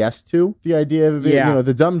say yes to. The idea of it being, Yeah.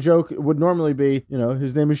 the dumb joke would normally be,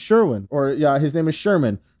 his name is Sherwin. Or, yeah, his name is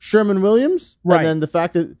Sherman. Sherman Williams? Right. And then the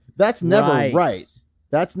fact that that's never right.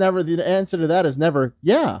 That's never, the answer to that is never,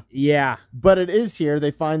 yeah. Yeah. But it is here.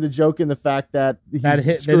 They find the joke in the fact that he's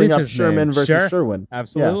That screwing is up his Sherman name. versus Sure. Sherwin.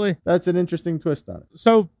 Absolutely. Yeah, that's an interesting twist on it.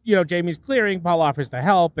 So, Jamie's clearing. Paul offers to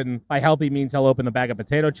help. And by help, he means he'll open the bag of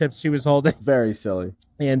potato chips she was holding. Very silly.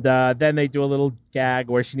 And then they do a little gag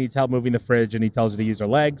where she needs help moving the fridge, and he tells her to use her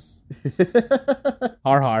legs.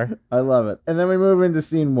 Har har. I love it. And then we move into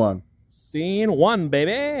scene one. Scene one,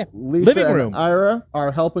 baby. Lisa Living and room. Ira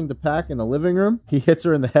are helping to pack in the living room. He hits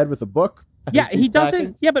her in the head with a book. as Yeah, he's he doesn't.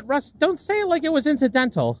 packing. Yeah, but Russ, don't say it like it was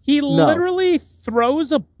incidental. He literally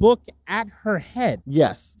throws a book at her head,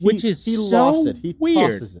 Yes. which is he so lofts it. He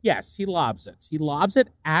weird. tosses it. Yes, he lobs it. He lobs it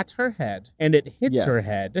at her head, and it hits Yes. her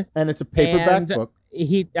head. And it's a paperback And book.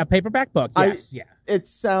 A paperback book. I- Yes, yeah. It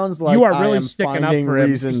sounds like You are I really am sticking up finding for him.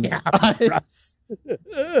 reasons. Yeah, Russ.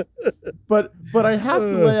 But I have to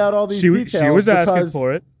lay out all these details. She was asking because-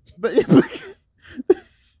 for it. But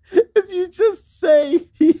if you just say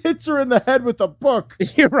he hits her in the head with a book,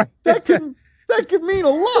 You're right. that can mean a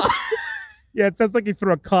lot. Yeah, it sounds like you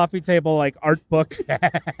threw a coffee table like art book.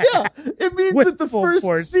 Yeah, it means With that the full first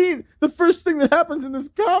force. scene, the first thing that happens in this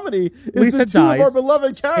comedy is Lisa the two of our dies.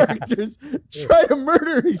 beloved characters try to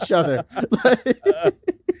murder each other.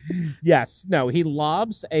 Yes. No, he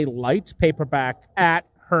lobs a light paperback at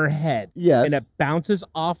her head. Yes. And it bounces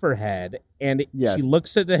off her head. And Yes. she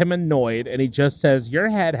looks at him annoyed, and he just says, "Your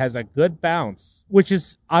head has a good bounce," which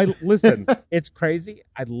is, listen, it's crazy.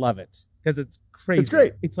 I love it because it's crazy. It's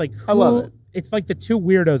great. It's like, I love it. It's like the two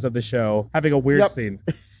weirdos of the show having a weird Yep. scene.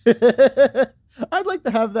 I'd like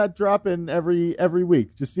to have that drop in every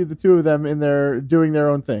week. Just see the two of them in there doing their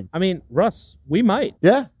own thing. I mean, Russ, we might.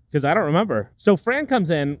 Yeah. Because I don't remember. So Fran comes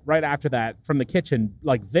in right after that from the kitchen,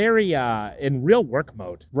 like very in real work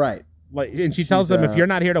mode. Right. Like, and she She's, tells them, if you're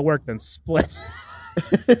not here to work, then split.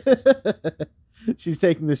 She's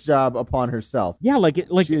taking this job upon herself. Yeah,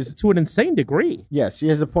 She is- to an insane degree. Yes, she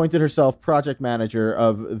has appointed herself project manager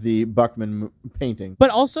of the Buckman painting. But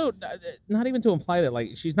also, not even to imply that like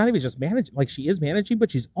she's not even just managing, like she is managing, but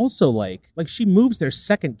she's also like she moves their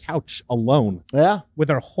second couch alone Yeah. with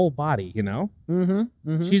her whole body. You know,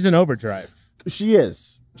 Mm-hmm. she's in overdrive. She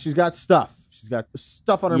is. She's got stuff. She's got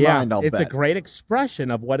stuff on her mind, I'll it's bet. a great expression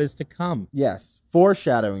of what is to come. Yes.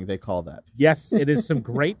 Foreshadowing, they call that. Yes, it is some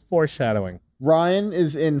great foreshadowing. Ryan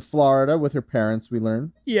is in Florida with her parents, we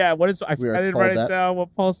learn. Yeah, what is I We are didn't told write it that. down.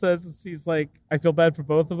 What Paul says is he's like, I feel bad for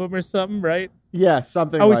both of them or something, right? Yeah,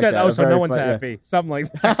 something Oh, he like said, that. oh, A so very no one's fun- yeah. happy. Something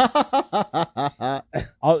like that.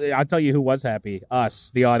 I'll tell you who was happy.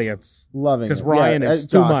 Us, the audience. Loving it. 'Cause Ryan is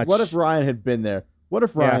too gosh, much. What if Ryan had been there? What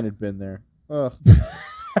if Ryan Yeah. had been there? Ugh.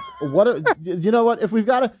 You know what? If we've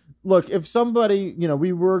got to look, if somebody,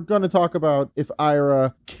 we were going to talk about if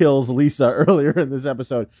Ira kills Lisa earlier in this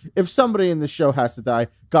episode. If somebody in the show has to die,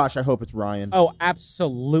 gosh, I hope it's Ryan. Oh,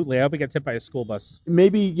 absolutely. I hope he gets hit by a school bus.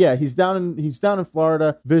 Maybe, yeah, he's down in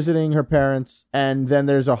Florida visiting her parents, and then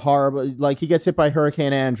there's a horrible, like he gets hit by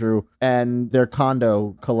Hurricane Andrew, and their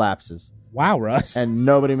condo collapses, Wow, Russ. and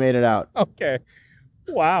nobody made it out. Okay.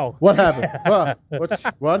 Wow. What happened?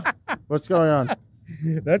 What's going on?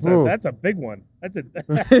 That's a big one.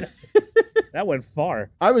 That went far.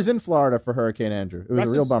 I was in Florida for Hurricane Andrew. It was a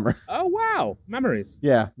real Russ's- bummer. Oh, wow. Memories.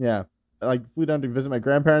 Yeah. I flew down to visit my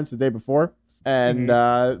grandparents the day before, and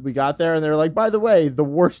we got there, and they were like, by the way, the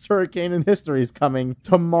worst hurricane in history is coming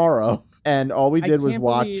tomorrow. And all we I did was can't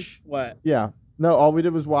watch. believe- What? Yeah. No, all we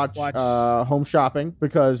did was watch Home Shopping,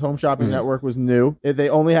 because Home Shopping Network was new. They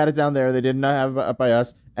only had it down there. They did not have it up by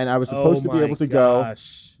us. And I was supposed to be able to go.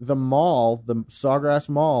 The mall, the Sawgrass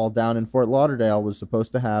Mall down in Fort Lauderdale, was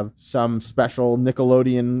supposed to have some special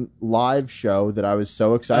Nickelodeon live show that I was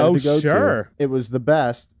so excited to go to. It was the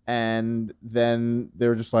best. And then they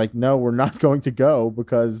were just like, no, we're not going to go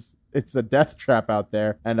because it's a death trap out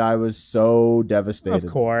there. And I was so devastated.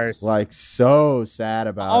 Of course. Like, so sad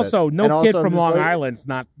about it. Also, no And kid also, from I'm just Long like- Island's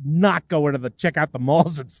not going to check out the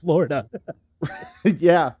malls in Florida.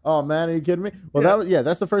 Yeah. Oh, man, are you kidding me? Well,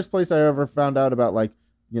 that's the first place I ever found out about, like,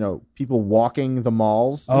 people walking the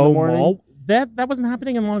malls in the morning. mall? That wasn't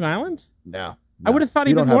happening in Long Island? No. I would have thought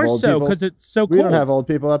We even don't have more old so people. because it's so cool. We don't have old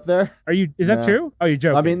people up there. Is that No. true? Oh, you're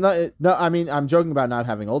joking. I mean, no, I'm joking about not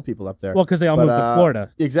having old people up there. well, because they all But, moved to Florida.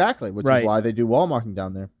 Exactly, which Right. is why they do wall mocking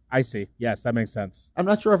down there. I see. Yes, that makes sense. I'm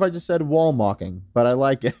not sure if I just said wall mocking, but I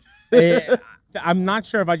like it. I'm not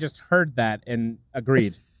sure if I just heard that and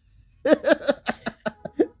agreed.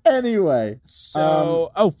 Anyway.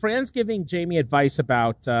 So, Fran's giving Jamie advice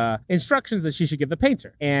about instructions that she should give the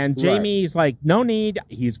painter. And Right. Jamie's like, no need.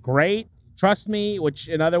 He's great. Trust me, which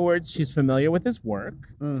in other words, she's familiar with his work.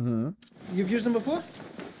 Mm-hmm. You've used him before?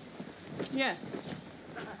 Yes.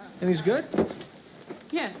 And he's good?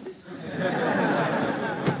 Yes.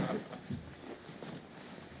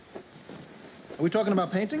 Are we talking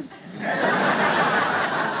about painting?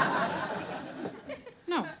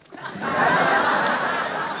 No.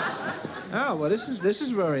 Oh, well, this is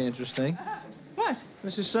very interesting. What?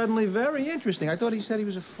 This is suddenly very interesting. I thought he said he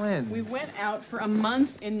was a friend. We went out for a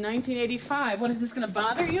month in 1985. What, is this going to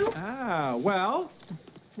bother you? Ah, well,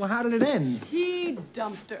 how did it end? He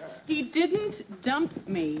dumped her. He didn't dump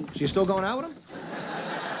me. So you're still going out with him?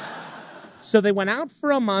 So they went out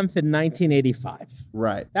for a month in 1985.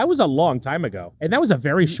 Right. That was a long time ago. And that was a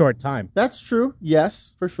very short time. That's true.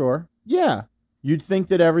 Yes, for sure. Yeah. You'd think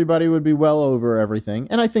that everybody would be well over everything,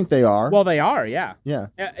 and I think they are. Well, they are, yeah. Yeah.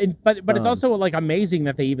 But it's also like amazing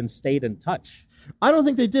that they even stayed in touch. I don't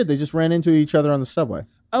think they did. They just ran into each other on the subway.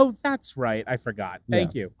 Oh, that's right. I forgot.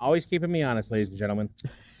 Thank you. Always keeping me honest, ladies and gentlemen.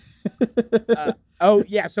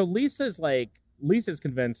 So Lisa's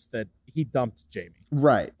convinced that he dumped Jamie.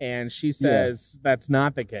 Right. And she says that's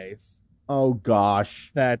not the case. Oh,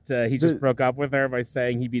 gosh. That he just broke up with her by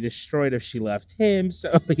saying he'd be destroyed if she left him,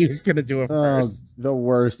 so he was going to do it first. The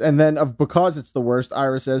worst. And then, because it's the worst,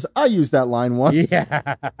 Ira says, I used that line once.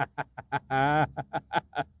 Yeah.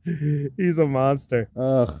 He's a monster.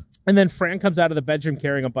 Ugh. And then Fran comes out of the bedroom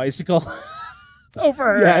carrying a bicycle over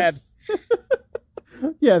her head.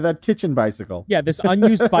 Yeah, that kitchen bicycle. Yeah, this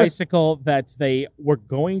unused bicycle that they were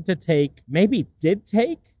going to take, maybe did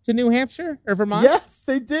take to New Hampshire or Vermont. Yes,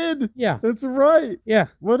 they did. Yeah. That's right. Yeah.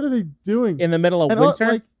 What are they doing? In the middle of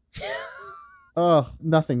winter?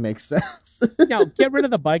 Nothing makes sense. No, get rid of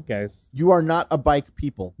the bike, guys. You are not a bike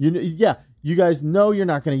people. You guys know you're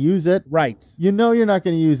not going to use it. Right. You know you're not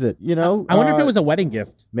going to use it. You know. I wonder if it was a wedding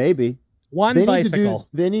gift. Maybe. Bicycle.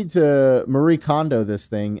 They need to Marie Kondo this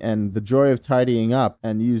thing and the joy of tidying up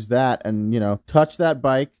and use that and, touch that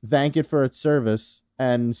bike, thank it for its service,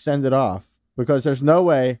 and send it off. Because there's no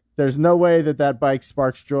way that bike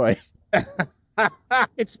sparks joy.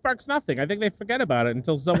 It sparks nothing. I think they forget about it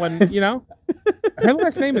until someone, Her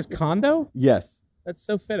last name is Kondo? Yes. That's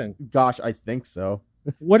so fitting. Gosh, I think so.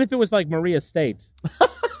 What if it was like Maria State?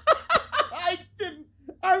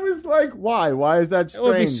 I was like, why? Why is that strange? It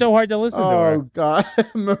would be so hard to listen to her. Oh, God.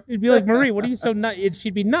 It'd be like, Marie, what are you so nuts?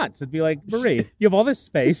 She'd be nuts. It'd be like, Marie, you have all this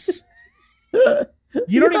space.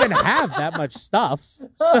 You don't even have that much stuff.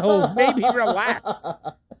 So maybe relax.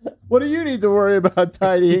 What do you need to worry about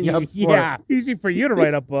tidying up for? Yeah, easy for you to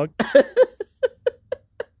write a book.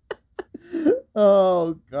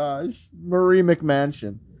 Oh, gosh. Marie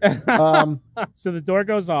McMansion. So the door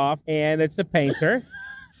goes off, and it's the painter.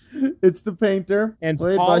 It's the painter, and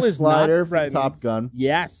played Paul by is Slider not from Top Gun.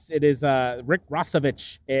 Yes, it is Rick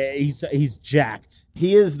Rossovich. He's jacked.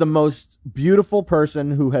 He is the most beautiful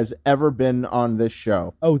person who has ever been on this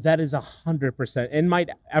show. Oh, that is 100%, and might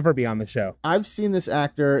ever be on the show. I've seen this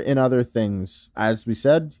actor in other things. As we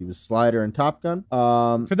said, he was Slider in Top Gun.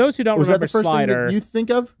 For those who don't remember, that the first Slider, thing that you think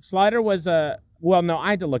of? Slider was well, no, I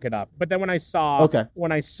had to look it up. But then when I saw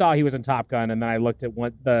he was in Top Gun, and then I looked at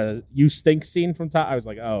what the "You Stink" scene from Top, I was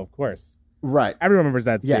like, oh, of course. Right. Everyone remembers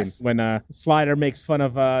that scene. Yes. When Slider makes fun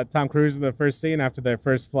of Tom Cruise in the first scene after their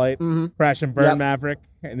first flight, Crash and Burn Maverick,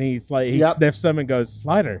 and he sniffs him and goes,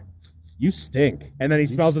 Slider, you stink. And then he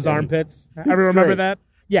smells his armpits. Everyone remember that?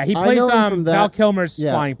 Yeah, he plays Val Kilmer's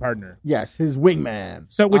flying partner. Yes, his wingman.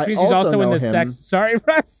 So, which means he's also in the him. sex. Sorry,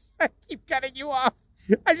 Russ. I keep cutting you off.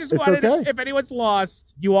 I just wanted, if anyone's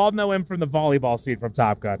lost, you all know him from the volleyball scene from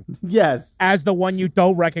Top Gun. Yes. As the one you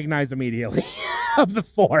don't recognize immediately of the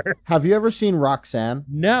four. Have you ever seen Roxanne?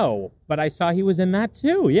 No, but I saw he was in that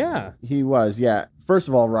too, yeah. He was, yeah. First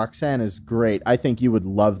of all, Roxanne is great. I think you would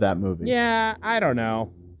love that movie. Yeah, I don't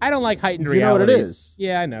know. I don't like heightened reality. You know what it is?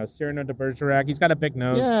 Yeah, I know. Cyrano de Bergerac. He's got a big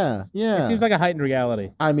nose. Yeah. It seems like a heightened reality.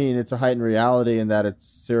 I mean, it's a heightened reality in that it's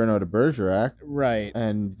Cyrano de Bergerac. Right.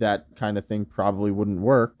 And that kind of thing probably wouldn't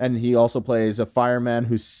work. And he also plays a fireman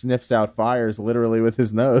who sniffs out fires literally with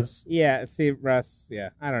his nose. Yeah, see, Russ,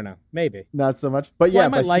 I don't know. Maybe. Not so much. But yeah, I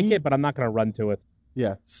might like it, but I'm not going to run to it.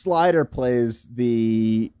 Yeah. Slider plays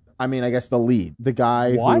the lead. The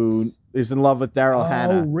guy who is in love with Daryl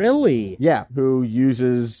Hannah. Oh, really? Yeah, who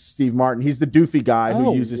uses Steve Martin. He's the doofy guy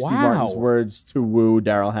who uses Steve Martin's words to woo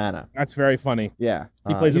Daryl Hannah. That's very funny. Yeah.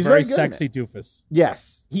 He plays a very sexy doofus.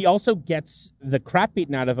 Yes. He also gets the crap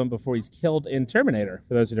beaten out of him before he's killed in Terminator,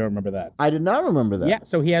 for those who don't remember that. I did not remember that. Yeah,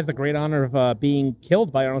 so he has the great honor of being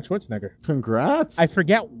killed by Arnold Schwarzenegger. Congrats. I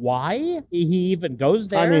forget why he even goes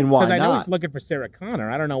there. I mean, why not? Because I know he's looking for Sarah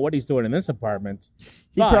Connor. I don't know what he's doing in this apartment.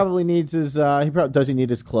 He probably needs his, does he need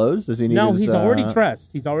his clothes? Does he need No, his, he's already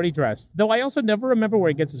dressed. He's already dressed. Though I also never remember where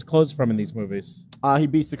he gets his clothes from in these movies. He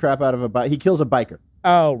beats the crap out of a bike. He kills a biker.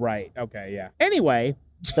 Oh, right. Okay, yeah. Anyway.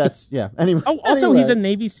 That's, yeah. Anyway. Oh, also, he's in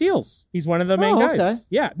Navy SEALs. He's one of the main guys. Okay.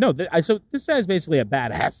 Yeah, no, so this guy is basically a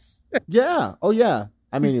badass. Yeah. Oh, yeah.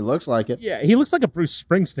 I mean, he looks like it. Yeah, he looks like a Bruce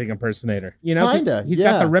Springsteen impersonator. You know? Kinda, He's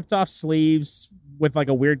got the ripped off sleeves with like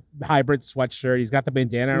a weird hybrid sweatshirt. He's got the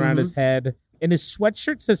bandana around his head. And his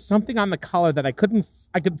sweatshirt says something on the collar that I could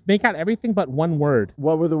make out everything but one word.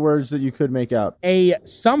 What were the words that you could make out? A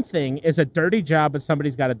something is a dirty job, but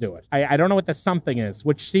somebody's got to do it. I don't know what the something is,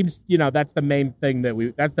 which seems, that's the main thing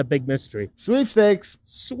that's the big mystery. Sweepstakes.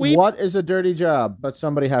 What is a dirty job, but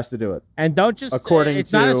somebody has to do it? And don't just,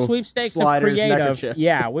 it's not a sweepstakes of creative. Neckerchief.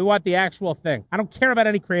 Yeah, we want the actual thing. I don't care about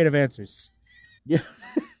any creative answers. Yeah.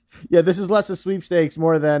 Yeah, this is less a sweepstakes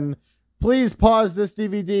more than, please pause this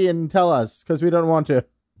DVD and tell us, because we don't want to.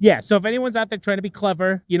 Yeah, so if anyone's out there trying to be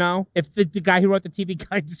clever, if the guy who wrote the TV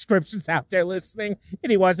Guide descriptions out there listening and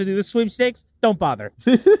he wants to do the sweepstakes, don't bother.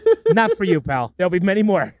 Not for you, pal. There'll be many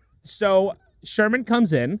more. So Sherman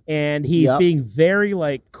comes in, and he's being very,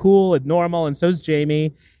 cool and normal, and so's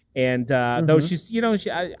Jamie. And though she's,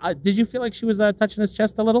 did you feel like she was touching his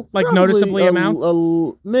chest a little? Probably Noticeably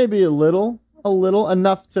amount? Maybe a little.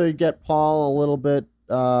 Enough to get Paul a little bit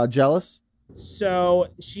jealous. So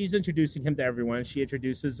she's introducing him to everyone. She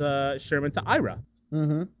introduces Sherman to Ira.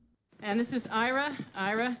 Mm-hmm. And this is Ira.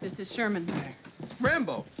 Ira, this is Sherman.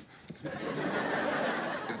 Rambo.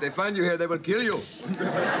 If they find you here, they will kill you.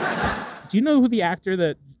 Do you know who the actor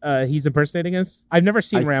that he's impersonating is? I've never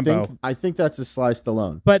seen Rambo. I think that's a Sly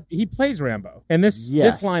Stallone. But he plays Rambo. And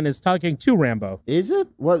this line is talking to Rambo. Is it?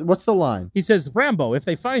 What's the line? He says, Rambo, if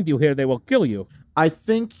they find you here, they will kill you. I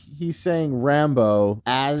think he's saying Rambo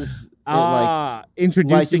as...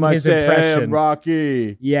 introducing like his say, impression. Hey, I'm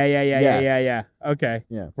Rocky. Yeah. Okay.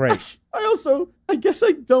 Yeah. Right. I guess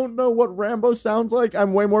I don't know what Rambo sounds like.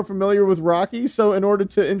 I'm way more familiar with Rocky, so in order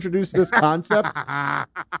to introduce this concept, I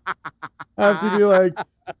have to be like,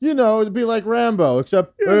 it'd be like Rambo,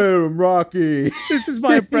 except, hey, I'm Rocky. This is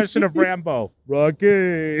my impression of Rambo.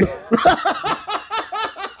 Rocky.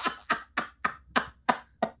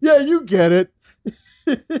 Yeah, you get it.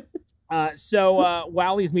 So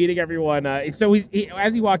while he's meeting everyone, as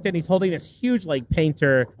he walked in, he's holding this huge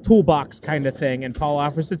painter toolbox kind of thing, and Paul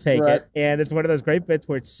offers to take it. And it's one of those great bits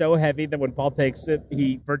where it's so heavy that when Paul takes it,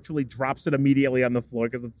 he virtually drops it immediately on the floor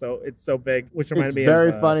because it's so big. Which reminded me very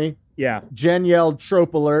of funny. Yeah. Jen yelled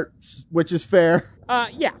trope alert, which is fair.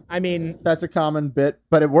 Yeah. I mean, that's a common bit,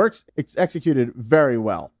 but it works. It's executed very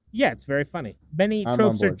well. Yeah, it's very funny. Many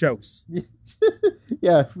tropes are jokes.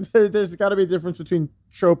 Yeah, there's got to be a difference between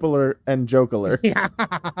trope alert and joke alert. Yeah.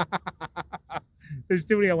 There's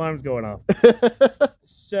too many alarms going off.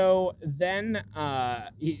 So then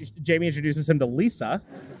Jamie introduces him to Lisa.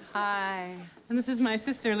 Hi. And this is my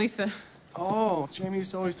sister, Lisa. Oh, Jamie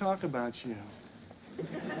used to always talk about you.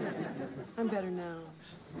 I'm better now.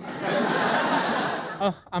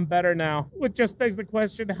 Oh, I'm better now. Which just begs the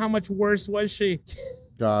question, how much worse was she?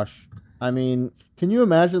 Gosh. I mean, can you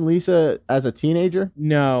imagine Lisa as a teenager?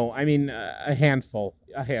 No, I mean, a handful.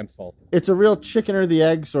 A handful. It's a real chicken or the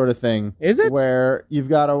egg sort of thing. Is it? Where you've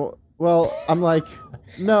got to... Well, I'm like,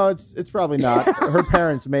 no, it's probably not. Her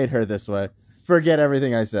parents made her this way. Forget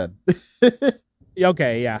everything I said.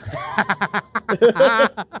 Okay, yeah.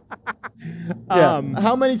 Yeah.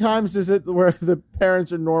 How many times is it where the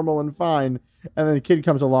parents are normal and fine, and then the kid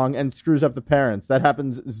comes along and screws up the parents? That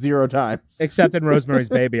happens 0 times. Except in Rosemary's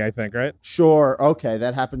Baby, I think, right? Sure. Okay,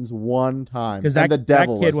 that happens 1 time. Because that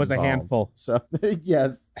kid was a handful. So,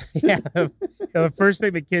 yes. Yeah. The first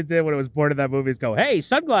thing the kid did when it was born in that movie is go, hey,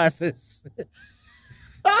 sunglasses.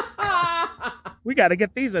 We got to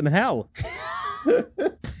get these in hell.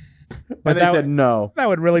 But they said no. That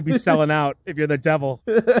would really be selling out if you're the devil.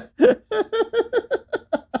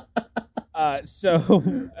 So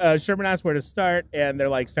Sherman asks where to start, and they're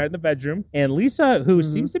like, start in the bedroom. And Lisa, who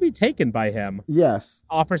seems to be taken by him, yes,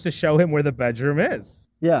 offers to show him where the bedroom is.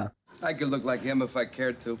 Yeah. I could look like him if I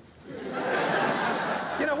cared to.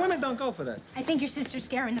 You know, women don't go for that. I think your sister's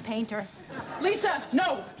scaring the painter. Lisa,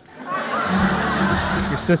 no!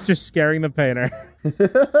 Your sister's scaring the painter.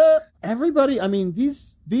 Everybody, I mean,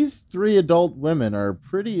 these 3 adult women are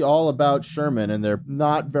pretty all about Sherman, and they're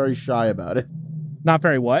not very shy about it. Not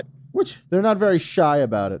very what? They're not very shy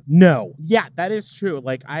about it. No. Yeah, that is true.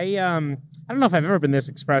 Like, I don't know if I've ever been this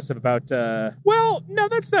expressive about, well, no,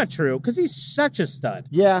 that's not true, because he's such a stud.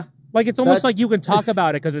 Yeah. Like, it's almost like you can talk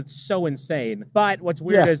about it because it's so insane. But what's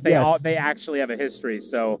weird is they actually have a history,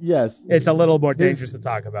 so yes, it's a little more dangerous to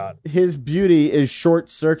talk about. His beauty is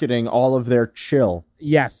short-circuiting all of their chill.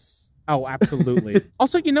 Yes. Oh, absolutely.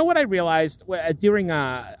 Also, you know what I realized during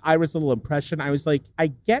Ira's little impression? I was like, I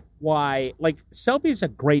get why, like, Selby's a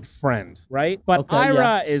great friend, right? But Okay,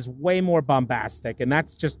 Ira is way more bombastic, and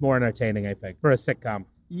that's just more entertaining, I think, for a sitcom.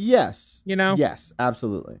 Yes. You know? Yes,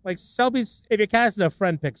 absolutely. Like, Selby's, if you're casting a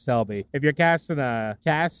friend, pick Selby. If you're casting a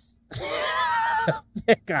cast,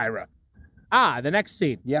 pick Ira. The next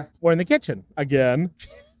scene. Yeah. We're in the kitchen again.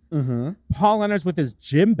 Mm-hmm. Paul enters with his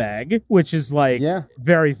gym bag, which is like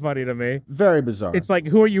very funny to me. Very bizarre. It's like,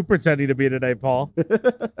 who are you pretending to be today, Paul?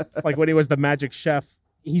 Like when he was the magic chef.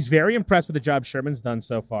 He's very impressed with the job Sherman's done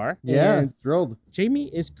so far. Yeah, and thrilled.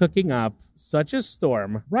 Jamie is cooking up such a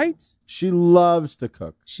storm, right? She loves to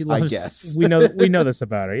cook. She loves. I guess we know this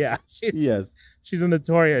about her. Yeah. She's a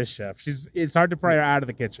notorious chef. It's hard to pry her out of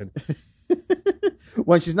the kitchen.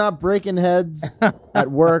 When she's not breaking heads at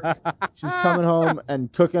work, she's coming home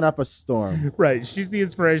and cooking up a storm. Right. She's the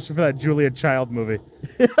inspiration for that Julia Child movie.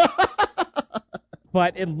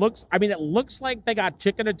 But it looks like they got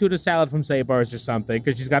chicken and tuna salad from Sabar's or something,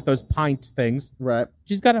 because she's got those pint things. Right.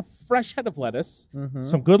 She's got a fresh head of lettuce,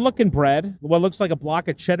 some good-looking bread, what looks like a block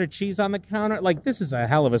of cheddar cheese on the counter. Like, this is a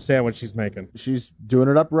hell of a sandwich she's making. She's doing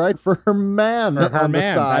it up right for her man For her on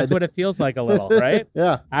man. the side. That's what it feels like a little, right?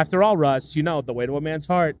 Yeah. After all, Russ, you know, the way to a man's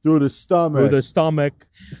heart. Through the stomach. Through the stomach.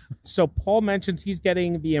 So Paul mentions he's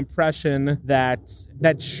getting the impression that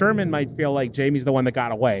Sherman might feel like Jamie's the one that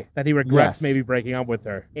got away, that he regrets Yes. maybe breaking up with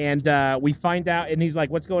her. And we find out, and he's like,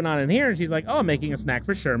 what's going on in here? And she's like, oh, I'm making a snack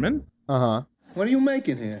for Sherman. Uh-huh. What are you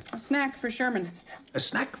making here? A snack for Sherman. A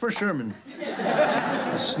snack for Sherman.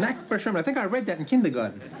 A snack for Sherman. I think I read that in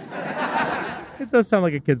kindergarten. It does sound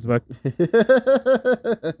like a kid's book.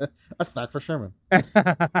 A snack for Sherman.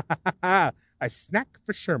 A snack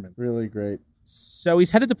for Sherman. Really great. So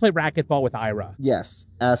he's headed to play racquetball with Ira. Yes.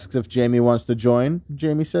 Asks if Jamie wants to join.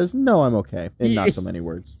 Jamie says, no, I'm okay. In not so many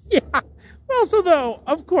words. Yeah. Also, though,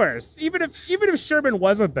 of course, even if Sherman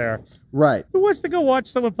wasn't there, Right. who wants to go watch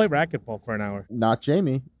someone play racquetball for an hour? Not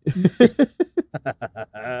Jamie.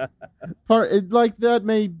 Like that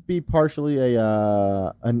may be partially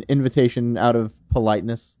an invitation out of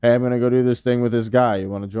politeness. Hey, I'm gonna go do this thing with this guy. You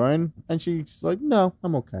want to join? And she's like, no,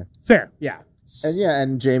 I'm okay. Fair, yeah.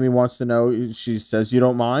 And Jamie wants to know. She says, you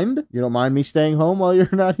don't mind? You don't mind me staying home while you're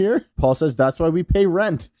not here? Paul says that's why we pay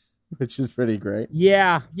rent, which is pretty great.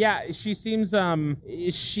 Yeah. She seems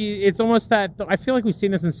it's almost that. I feel like we've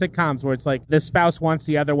seen this in sitcoms where it's like the spouse wants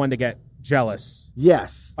the other one to get jealous.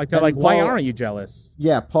 Yes. Like they're And like, why Paul- aren't you jealous?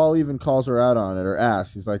 Yeah, Paul even calls her out on it or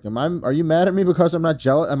asks. He's like, are you mad at me because I'm not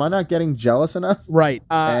jealous? Am I not getting jealous enough? Right.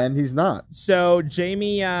 And he's not. So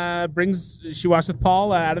Jamie she walks with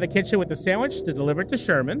Paul out of the kitchen with the sandwich to deliver it to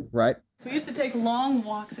Sherman. Right. We used to take long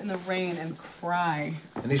walks in the rain and cry.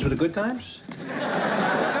 And these were the good times?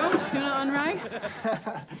 Go, tuna on rye?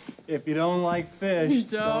 If you don't like fish,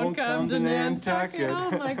 Don't come to Nantucket.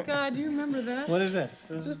 Nantucket. Oh my God, do you remember that? What is that?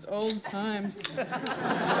 Just old times.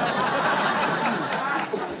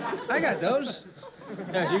 I got those.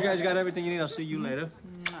 Yeah, so you guys got everything you need. I'll see you later.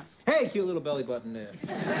 Hey, cute little belly button there.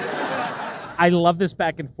 I love this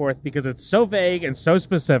back and forth because it's so vague and so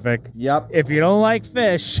specific. Yep. If you don't like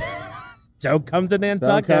fish, don't come to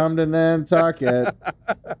Nantucket. Don't come to Nantucket.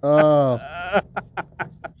 Oh.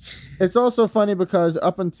 It's also funny because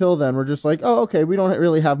up until then, we're just like, oh, okay, we don't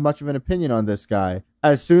really have much of an opinion on this guy.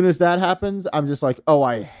 As soon as that happens, I'm just like, oh,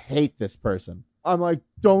 I hate this person. I'm like,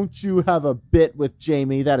 don't you have a bit with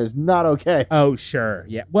Jamie? That is not okay. Oh, sure.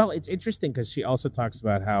 Yeah. Well, it's interesting because she also talks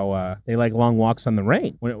about how they like long walks on the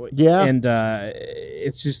rain. Yeah. And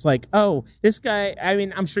it's just like, oh, this guy, I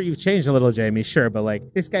mean, I'm sure you've changed a little, Jamie, sure. But like,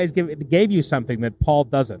 this guy's gave you something that Paul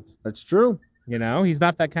doesn't. That's true. You know, he's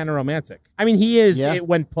not that kind of romantic. I mean, he is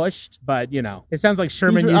when pushed, but, you know, it sounds like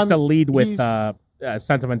Sherman used to lead with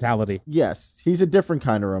sentimentality. Yes, he's a different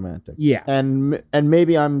kind of romantic. Yeah. And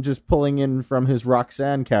maybe I'm just pulling in from his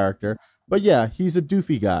Roxanne character, but yeah, he's a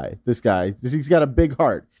doofy guy. This guy, he's got a big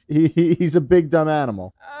heart. He's a big dumb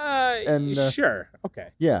animal. Sure. Okay.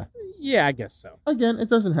 Yeah. Yeah, I guess so. Again, it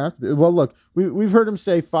doesn't have to be. Well, look, we've heard him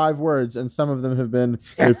say 5 words, and some of them have been,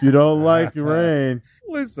 if you don't like rain.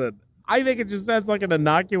 Listen, I think it just sounds like an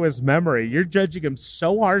innocuous memory. You're judging him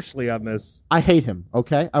so harshly on this. I hate him,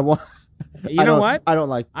 okay? You know what? I don't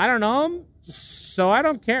like... I don't know him, so I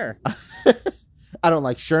don't care. I don't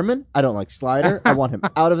like Sherman. I don't like Slider. I want him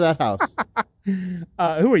out of that house.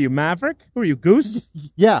 Who are you, Maverick? Who are you, Goose?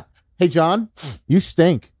 Yeah. Hey, John, you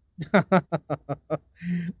stink.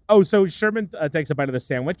 Oh, so Sherman takes a bite of the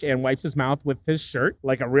sandwich and wipes his mouth with his shirt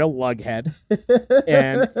like a real lughead.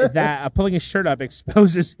 And that pulling his shirt up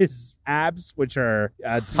exposes his abs, which are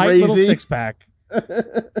a tight little six-pack.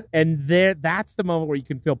 And that's the moment where you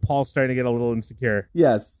can feel Paul starting to get a little insecure.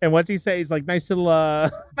 Yes. And what's he say? He's like, nice little...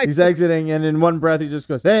 He's exiting, and in one breath he just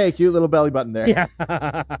goes, hey, cute little belly button there.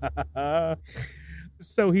 Yeah.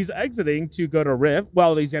 So he's exiting to go to Riff.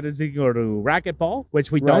 Well, he's exiting to go to racquetball,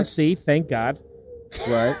 which we don't see, thank God.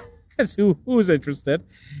 Right. Because who's interested?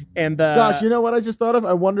 And gosh, you know what I just thought of?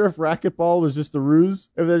 I wonder if racquetball was just a ruse.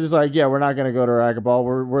 If they're just like, yeah, we're not going to go to racquetball.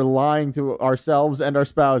 We're lying to ourselves and our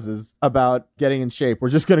spouses about getting in shape. We're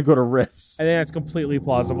just going to go to Riffs. I think that's completely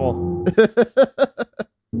plausible.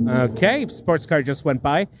 Okay, sports car just went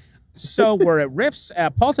by. So we're at Riffs.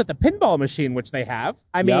 Paul's at the pinball machine, which they have.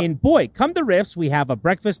 I mean, boy, come to Riffs. We have a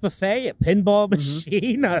breakfast buffet, a pinball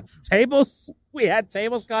machine, tables. We had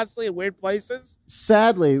tables constantly in weird places.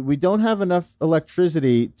 Sadly, we don't have enough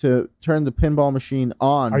electricity to turn the pinball machine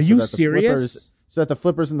on. Are you serious? so that the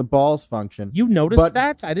flippers and the balls function. You noticed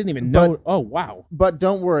that? I didn't even know. Oh, wow. But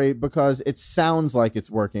don't worry, because it sounds like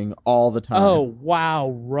it's working all the time. Oh, wow,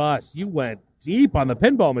 Russ. You went deep on the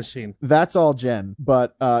pinball machine. That's all Jen,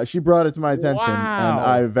 but she brought it to my attention, and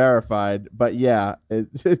I verified. But yeah,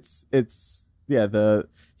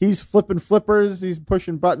 he's flipping flippers, he's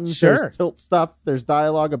pushing buttons, Sure. There's tilt stuff, there's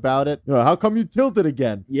dialogue about it. How come you tilted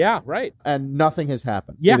again? Yeah, right. And nothing has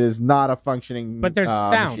happened. Yeah. It is not a functioning But there's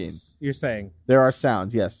sounds, machine. you're saying. There are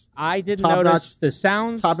sounds, yes. I didn't Top-notch- notice the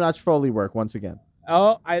sounds. Top-notch Foley work, once again.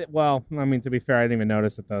 Oh, to be fair, I didn't even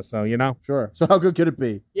notice it, though, so, Sure. So how good could it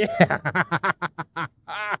be? Yeah.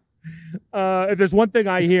 If there's one thing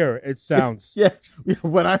I hear, it sounds. Yeah.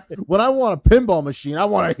 When I want a pinball machine, I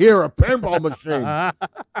want to hear a pinball machine.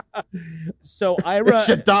 So Ira... It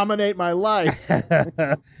should dominate my life.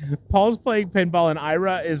 Paul's playing pinball, and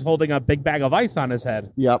Ira is holding a big bag of ice on his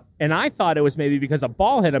head. Yep. And I thought it was maybe because a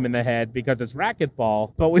ball hit him in the head because it's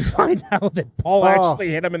racquetball, but we find out that Paul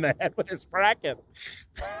actually hit him in the head with his racket.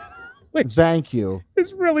 Which Thank you.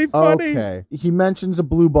 is really funny. Okay. He mentions a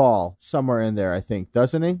blue ball somewhere in there, I think,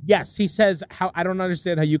 doesn't he? Yes, he says, I don't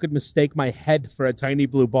understand how you could mistake my head for a tiny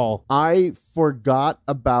blue ball. I forgot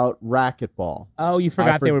about racquetball. Oh, you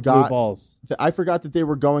forgot they were blue balls. I forgot that they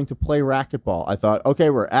were going to play racquetball. I thought, okay,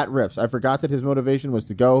 we're at Riffs. I forgot that his motivation was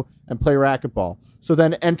to go and play racquetball. So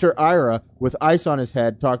then enter Ira with ice on his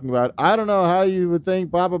head talking about, I don't know how you would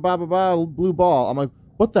think, blah, blah, blah, blah, blah, blue ball. I'm like,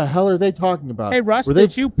 what the hell are they talking about? Hey, Russ,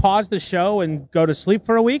 did you pause the show and go to sleep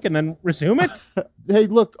for a week and then resume it? Hey,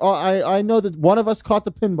 look, I know that one of us caught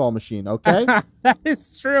the pinball machine, okay? That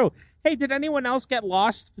is true. Hey, did anyone else get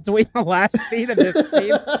lost between the last scene and this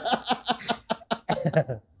scene?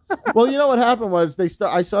 Well, you know what happened was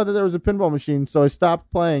I saw that there was a pinball machine, so I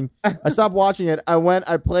stopped playing. I stopped watching it.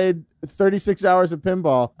 I played 36 hours of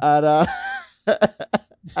pinball at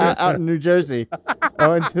out in New Jersey. I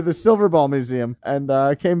went to the Silver Ball Museum and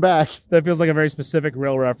came back. That feels like a very specific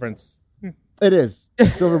real reference. It is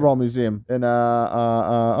Silver Ball Museum in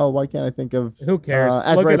why can't I think of? Who cares?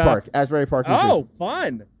 Asbury Park. Asbury Park Museum. Oh,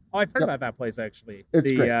 fun! Oh, I've heard about that place actually. It's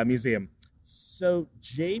the great. Museum. So,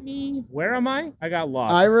 Jamie, where am I? I got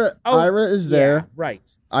lost. Ira is there. Yeah,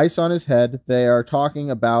 right. Ice on his head. They are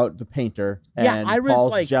talking about the painter and Ira's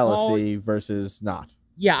Paul's like, jealousy versus not.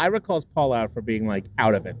 Yeah, Ira calls Paul out for being like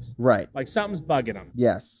out of it. Right. Like something's bugging him.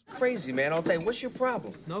 Yes. Crazy, man, all day. What's your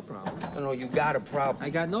problem? No problem. No, you got a problem. I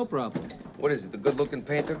got no problem. What is it, the good-looking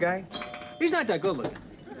painter guy? He's not that good looking.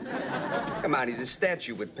 Come on, he's a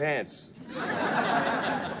statue with pants.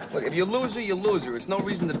 Look, if you lose her, you lose her. It's no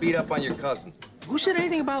reason to beat up on your cousin. Who said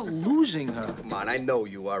anything about losing her? Come on, I know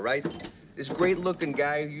you are, right? This great-looking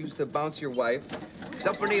guy who used to bounce your wife. He's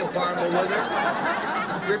up in the apartment with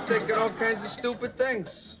her. You're thinking all kinds of stupid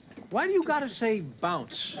things. Why do you gotta say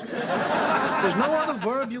bounce? There's no other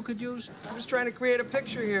verb you could use? I'm just trying to create a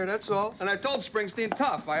picture here, that's all. And I told Springsteen,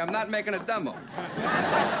 tough. I am not making a demo.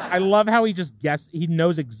 I love how he just guessed. He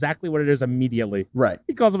knows exactly what it is immediately. Right.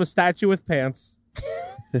 He calls him a statue with pants.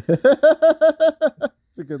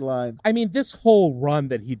 It's a good line. I mean, this whole run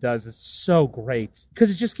that he does is so great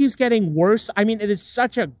because it just keeps getting worse. I mean, it is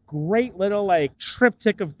such a great little like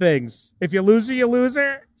triptych of things. If you lose her, you lose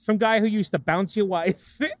her. Some guy who used to bounce your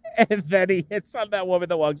wife, and then he hits on that woman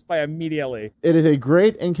that walks by immediately. It is a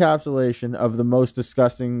great encapsulation of the most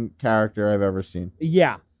disgusting character I've ever seen.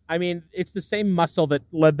 Yeah. I mean, it's the same muscle that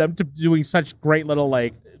led them to doing such great little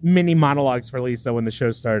like mini monologues for Lisa when the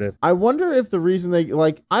show started. I wonder if the reason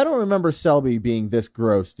I don't remember Selby being this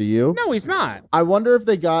gross, do you? No, he's not. I wonder if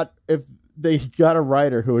they got a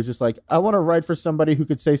writer who was just like, I want to write for somebody who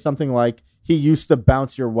could say something like, he used to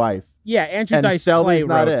bounce your wife. Yeah, Andrew And Dice Selby's Clay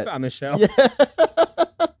not wrote it. on the show. Yeah.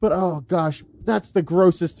 But oh gosh, that's the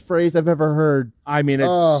grossest phrase I've ever heard. I mean,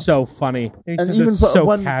 it's so funny. And he And says even it so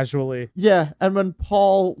when- casually. Yeah, and when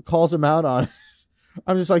Paul calls him out on it,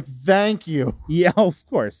 I'm just like, thank you. Yeah, of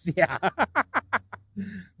course. Yeah.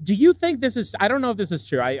 Do you think this is... I don't know if this is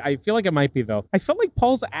true. I feel like it might be, though. I feel like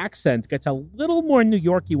Paul's accent gets a little more New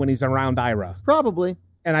Yorky when he's around Ira. Probably.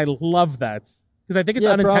 And I love that. Because I think it's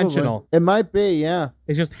Yeah, unintentional. probably. It might be, yeah.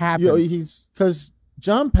 It just happens. Because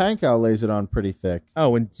John Pankow lays it on pretty thick.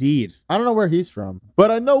 Oh, indeed. I don't know where he's from, but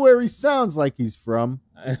I know where he sounds like he's from.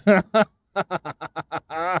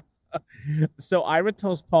 So Ira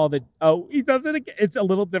tells Paul that, he does it again. It's a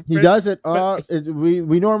little different. He does it. but-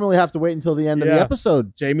 We normally have to wait until the end of the Yeah.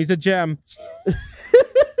 episode. Jamie's a gem.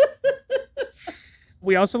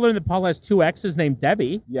 We also learned that Paul has two exes named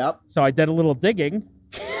Debbie. Yep. So I did a little digging.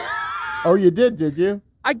 Oh, you did you?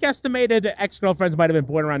 I guesstimated ex-girlfriends might have been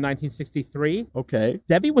born around 1963. Okay.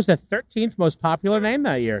 Debbie was the 13th most popular name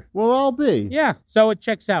that year. Well, I'll be. Yeah, so it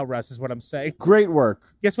checks out, Russ, is what I'm saying. Great work.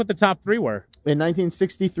 Guess what the top three were? In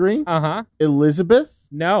 1963, Uh-huh. Elizabeth,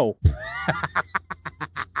 No.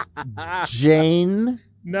 Jane,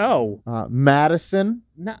 No. Madison,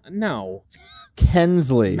 No.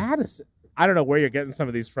 Kensley. Madison. I don't know where you're getting some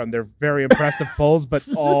of these from. They're very impressive polls, but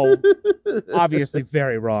all obviously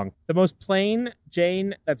very wrong. The most plain,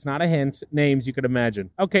 Jane, that's not a hint, names you could imagine.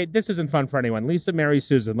 Okay, this isn't fun for anyone. Lisa, Mary,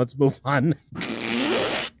 Susan. Let's move on.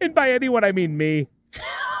 And by anyone, I mean me.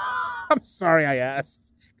 I'm sorry I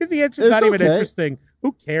asked. Because the answer's not even interesting.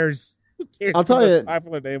 Who cares? Who cares I'll what tell the you. most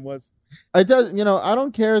popular name was? I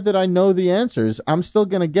don't care that I know the answers. I'm still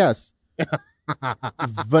going to guess.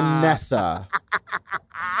 Vanessa.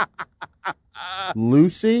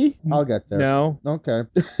 Lucy? I'll get there. No. Okay.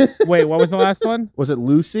 Wait, what was the last one? Was it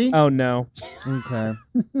Lucy? Oh, no. Okay.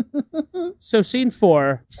 So scene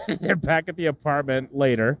 4, they're back at the apartment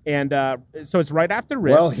later. And so it's right after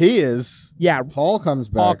Rips. Well, he is. Yeah. Paul comes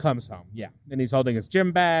back. Paul comes home, yeah. And he's holding his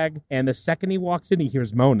gym bag. And the second he walks in, he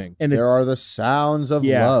hears moaning. And There are the sounds of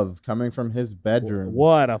Yeah. love coming from his bedroom.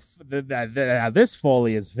 What a... this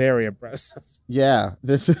Foley is very impressive. Yeah.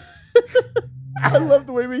 This I love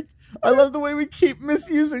the way we keep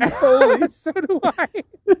misusing Foley. So do I.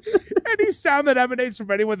 Any sound that emanates from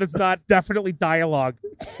anyone that's not definitely dialogue,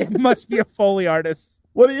 it must be a Foley artist.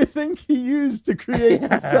 What do you think he used to create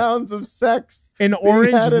the sounds of sex? An being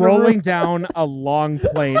orange had in a rolling room? down a long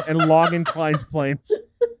plane, and long inclined plane.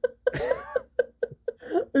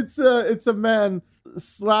 It's a man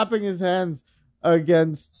slapping his hands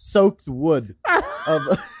against soaked wood.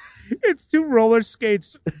 It's two roller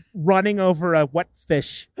skates running over a wet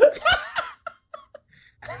fish.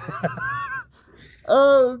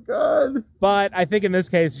 Oh, God. But I think in this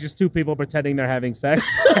case, just two people pretending they're having sex.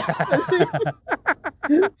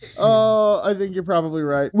 Oh, I think you're probably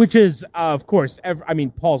right. Which is, of course,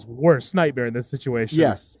 Paul's worst nightmare in this situation.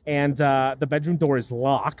 Yes. And the bedroom door is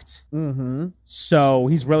locked. Mm-hmm. So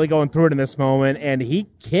he's really going through it in this moment. And he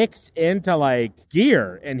kicks into,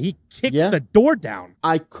 gear. And he kicks Yeah. the door down.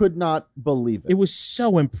 I could not believe it. It was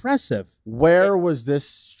so impressive. Where was this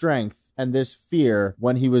strength and this fear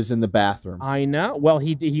when he was in the bathroom? I know. Well,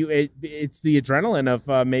 it's the adrenaline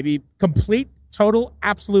of maybe complete, total,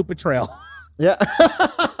 absolute betrayal. Yeah.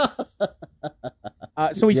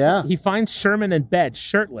 So he finds Sherman in bed,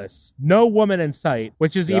 shirtless, no woman in sight,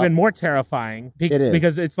 which is even more terrifying. It is.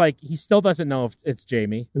 Because it's he still doesn't know if it's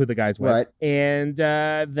Jamie, who the guy's with. Right. And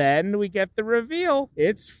then we get the reveal.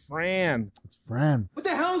 It's Fran. It's Fran. What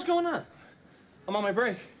the hell is going on? I'm on my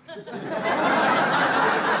break.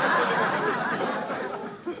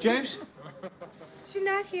 James? She's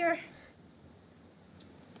not here.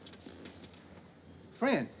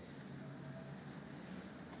 Fran.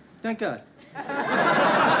 Thank God.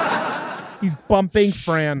 He's bumping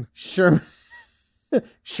Fran. Sherman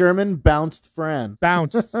bounced Fran.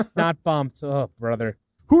 Bounced, not bumped. Oh, brother.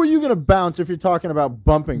 Who are you going to bounce if you're talking about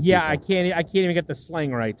bumping Yeah, I people? can't even get the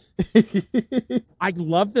slang right. I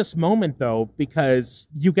love this moment, though, because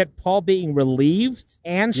you get Paul being relieved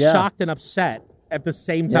and Yeah. shocked and upset at the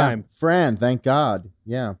same time. Fran, thank God.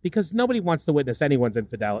 Yeah. Because nobody wants to witness anyone's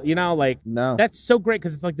infidelity. No. That's so great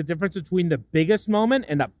because it's the difference between the biggest moment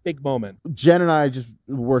and a big moment. Jen and I just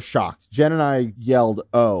were shocked. Jen and I yelled,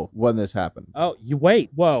 "Oh," when this happened. Oh, you wait.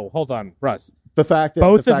 Whoa, hold on, Russ. The fact that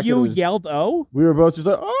Both the of fact you that it was- yelled, oh? We were both just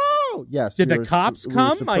like, "Oh!" Yes. Did we the were cops we were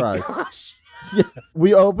come? My surprised. gosh.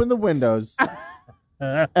 We opened the windows,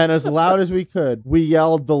 and as loud as we could, we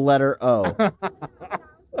yelled the letter O.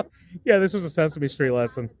 Yeah, this was a Sesame Street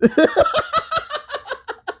lesson.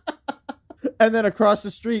 And then across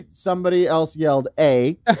the street, somebody else yelled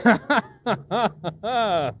A.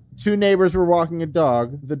 Two neighbors were walking a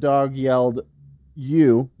dog. The dog yelled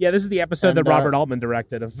U. Yeah, this is the episode And, that Robert Altman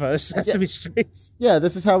directed of Sesame Street. Yeah,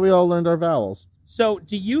 this is how we all learned our vowels. So,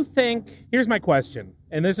 do you think... Here's my question,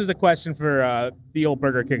 and this is the question for the old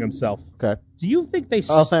Burger King himself. Okay. Do you think they...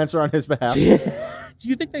 I'll answer on his behalf. Do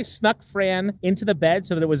you think they snuck Fran into the bed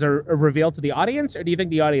so that it was a reveal to the audience, or do you think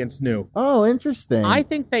the audience knew? Oh, interesting. I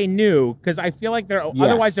think they knew, because I feel like they're... Yes.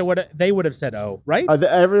 Otherwise, they would have said "oh," right?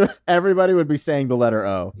 Everybody would be saying the letter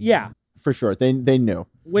O. Yeah. For sure. They knew.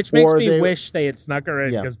 Which makes Or me they- wish they had snuck her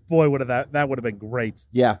in, Yeah. because boy, would have that would have been great.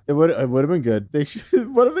 Yeah, it would have been good. They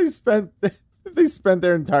should. What if they spent? If they spent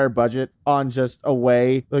their entire budget on just a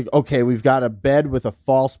way, okay, we've got a bed with a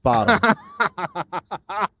false bottom.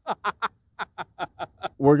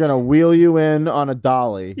 We're gonna wheel you in on a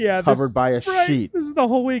dolly, covered by a sheet. This is the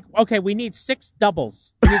whole week. Okay, we need 6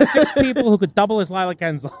 doubles. We need 6 people who could double as Lila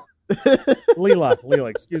Kenzel. Leela,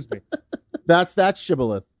 excuse me. That's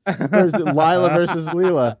Shibboleth. Lila versus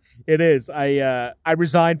Leela. It is. I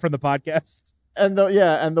resigned from the podcast. And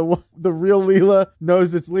the real Leela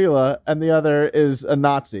knows it's Leela, and the other is a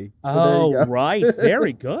Nazi. So there you go. Right.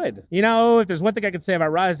 Very good. You know, if there's one thing I can say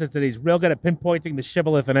about Rise, it's that he's real good at pinpointing the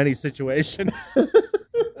shibboleth in any situation.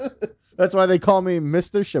 That's why they call me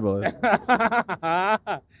Mr. Shibboleth.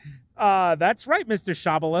 That's right, Mr.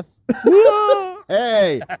 Shibboleth.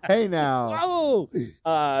 Hey now.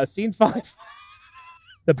 Whoa. Scene 5.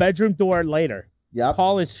 The bedroom door later. Yep.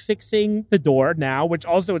 Paul is fixing the door now, which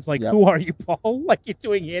also it's like, Yep. Who are you, Paul? Like you're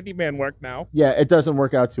doing handyman work now. Yeah, it doesn't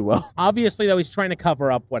work out too well. Obviously, though, he's trying to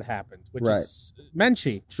cover up what happened, which Right. is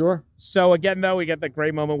Menchie. Sure. So again, though, we get the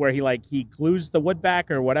great moment where he glues the wood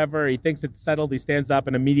back or whatever. He thinks it's settled. He stands up,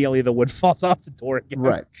 and immediately the wood falls off the door again.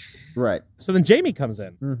 Right. So then Jamie comes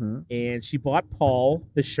in, Mm-hmm. and she bought Paul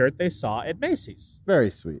the shirt they saw at Macy's.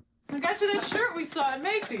 Very sweet. I got you that shirt we saw at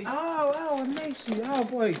Macy's. Oh, Macy's. Oh,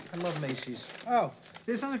 boy. I love Macy's. Oh,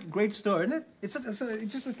 this sounds like a great store, isn't it? It's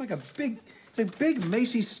like a big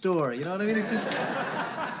Macy's store. You know what I mean? It just,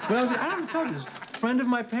 when I don't tell you this. Friend of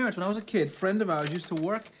my parents, when I was a kid, friend of ours used to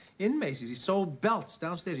work in Macy's. He sold belts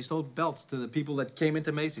downstairs. He sold belts to the people that came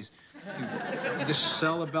into Macy's. He just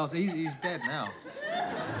sell the belts. He's dead now.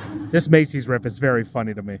 This Macy's riff is very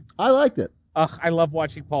funny to me. I liked it. Ugh, I love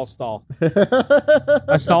watching Paul stall.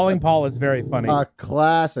 Stalling Paul is very funny. A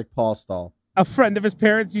classic Paul Stall. A friend of his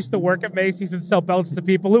parents used to work at Macy's and sell belts to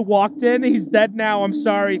people who walked in. He's dead now. I'm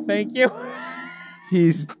sorry. Thank you.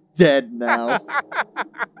 He's dead now.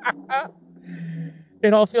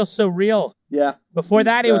 It all feels so real. Yeah. Before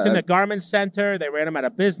that, he was in sad. the garment center. They ran him out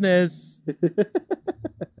of business.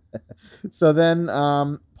 So then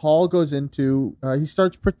Paul goes into, he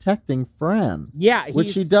starts protecting Fran. Yeah.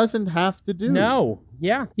 Which he doesn't have to do. No.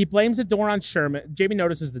 Yeah. He blames the door on Sherman. Jamie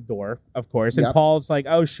notices the door, of course. And Yep. Paul's like,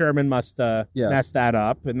 oh, Sherman must mess that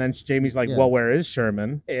up. And then Jamie's like, Yeah. well, where is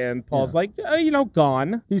Sherman? And Paul's like,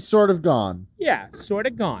 gone. He's sort of gone. Yeah, sort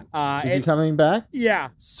of gone. Is he coming back? Yeah.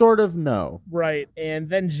 Sort of no. Right. And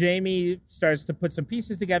then Jamie starts to put some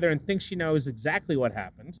pieces together and thinks she knows exactly what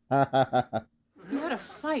happened. You had a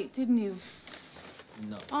fight, didn't you?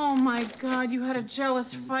 No. Oh, my God. You had a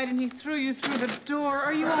jealous fight, and he threw you through the door.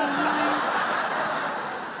 Are you all right?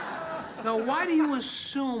 Now, why do you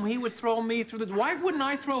assume he would throw me through the door? Why wouldn't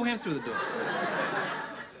I throw him through the door?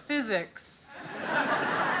 Physics.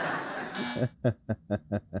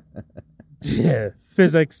 Yeah.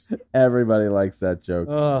 Physics. Everybody likes that joke.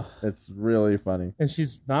 Ugh. It's really funny. And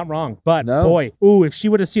she's not wrong. But, No. boy, if she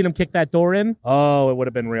would have seen him kick that door in, it would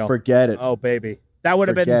have been real. Forget it. Oh, baby. That would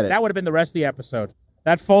have been Forget it. that would have been the rest of the episode.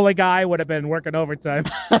 That Foley guy would have been working overtime.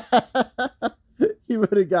 He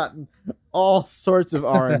would have gotten all sorts of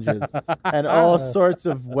oranges and all sorts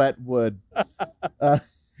of wet wood.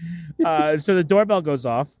 So the doorbell goes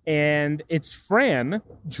off, and it's Fran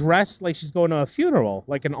dressed like she's going to a funeral,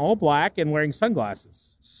 like in all black and wearing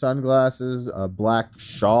sunglasses. Sunglasses, a black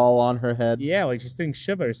shawl on her head. Yeah, like she's singing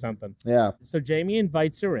Shiva or something. Yeah. So Jamie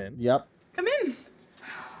invites her in. Yep. Come in.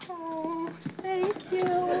 Oh, thank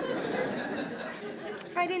you.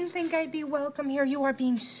 I didn't think I'd be welcome here. You are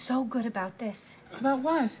being so good about this. About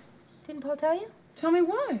what? Didn't Paul tell you? Tell me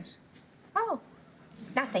what? Oh,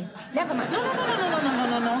 nothing. Never mind.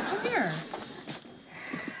 No. Come here.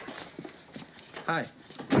 Hi.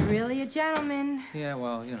 You're really a gentleman. Yeah,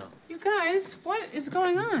 well, you know. You guys, what is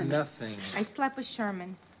going on? Nothing. I slept with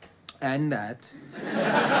Sherman. And that.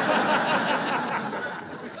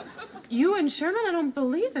 You and Sherman? I don't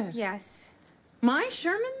believe it. Yes. My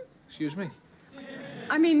Sherman? Excuse me.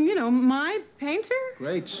 I mean, my painter?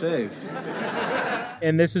 Great save.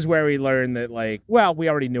 And this is where we learn that, we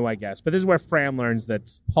already knew, I guess, but this is where Fran learns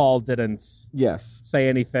that Paul didn't Yes. say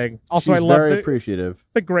anything. Also, She's I love very appreciative.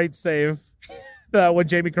 the great save when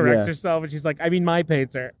Jamie corrects Yeah. herself, and she's like, I mean my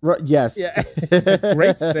painter. Yes. Yeah. It's a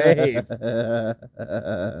great save.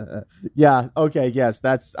 Yeah. Okay. Yes.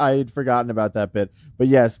 I had forgotten about that bit. But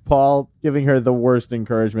yes, Paul giving her the worst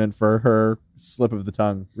encouragement for her slip of the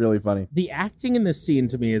tongue. Really funny. The acting in this scene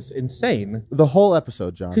to me is insane. The whole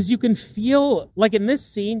episode, John. Because you can feel, in this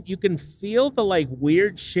scene, you can feel the,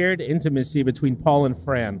 weird shared intimacy between Paul and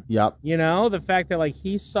Fran. Yep. You know, the fact that,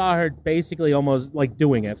 he saw her basically almost,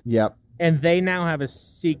 doing it. Yep. And they now have a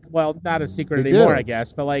not a secret They anymore, do. I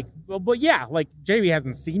guess, but Jamie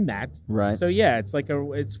hasn't seen that. Right. So yeah, it's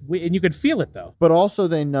and you could feel it though. But also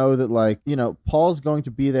they know that Paul's going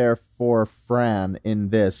to be there for Fran in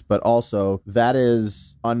this, but also that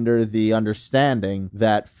is under the understanding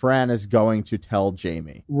that Fran is going to tell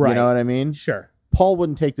Jamie. Right. You know what I mean? Sure. Paul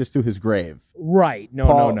wouldn't take this to his grave. Right. No.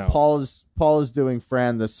 Paul is doing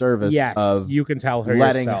Fran the service Yes, of you can tell her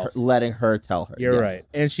letting yourself. letting her tell her. You're Yes. right.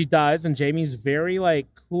 And she does, and Jamie's very, like,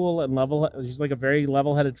 cool and level. She's like a very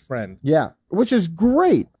level-headed friend. Yeah, which is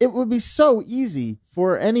great. It would be so easy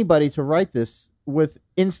for anybody to write this with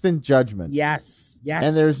instant judgment. Yes.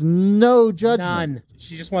 And there's no judgment. None.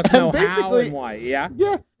 She just wants to know how basically- and why. Yeah.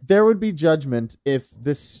 Yeah. There would be judgment if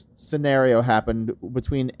this scenario happened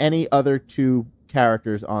between any other two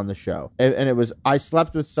characters on the show. And it was, I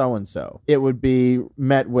slept with so-and-so. It would be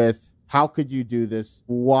met with, how could you do this?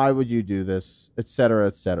 Why would you do this? Et cetera,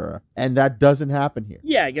 et cetera. And that doesn't happen here.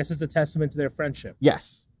 Yeah, I guess it's a testament to their friendship.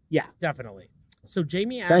 Yes. Yeah, definitely. So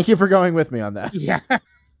Jamie asks... Thank you for going with me on that. Yeah.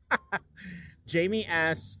 Jamie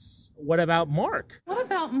asks, what about Mark? What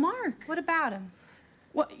about Mark? What about him?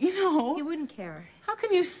 Well, you know, He wouldn't care. how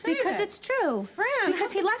can you say Because that? it's true. Fran,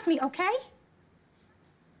 Because he left me, okay?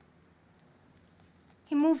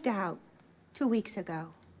 He moved out 2 weeks ago.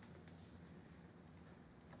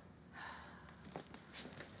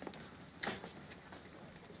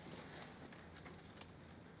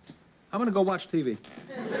 I'm gonna go watch TV.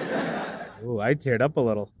 Ooh, I teared up a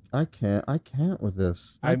little. I can't with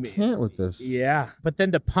this. I I mean, can't with this. Yeah. But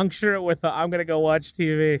then to puncture it with a, I'm going to go watch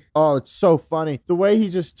TV. Oh, it's so funny. The way he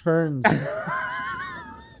just turns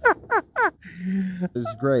is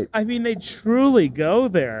great. I mean, they truly go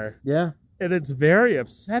there. Yeah. And it's very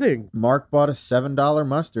upsetting. Mark bought a $7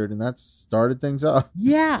 mustard, and that started things off.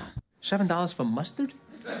 Yeah. $7 for mustard?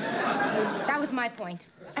 That was my point.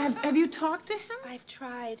 have you talked to him? I've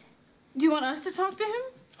tried. Do you want us to talk to him?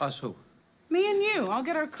 Us who? Me and you. I'll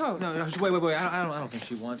get our coats. No, wait. I don't think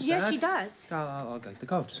she wants Yes, that. she does. I'll get the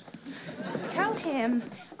coats. Tell him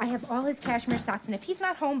I have all his cashmere socks, and if he's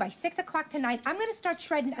not home by 6 o'clock tonight, I'm going to start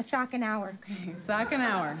shredding a sock an hour. Okay, sock an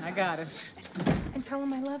hour. I got it. And tell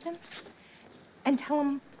him I love him. And tell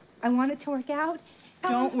him I want it to work out.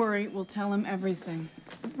 Don't worry. We'll tell him everything.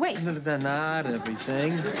 Wait. Not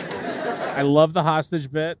everything. I love the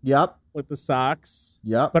hostage bit Yep. with the socks.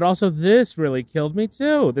 Yep. But also this really killed me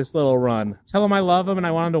too, this little run. Tell him I love him and I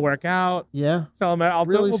want him to work out. Yeah. Tell him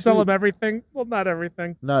Really we'll tell sweet. him everything. Well, not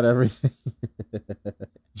everything. Not everything.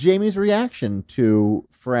 Jamie's reaction to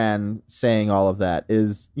Fran saying all of that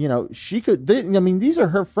is, she could, these are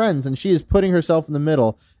her friends, and she is putting herself in the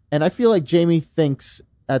middle. And I feel like Jamie thinks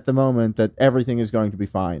at the moment that everything is going to be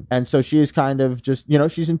fine. And so she is kind of just,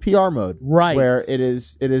 she's in PR mode. Right. Where it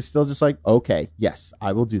is still just like, okay, yes,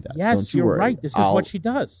 I will do that. Yes, Don't you you're worry. right. This is what she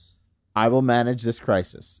does. I will manage this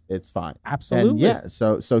crisis. It's fine. Absolutely. And yeah,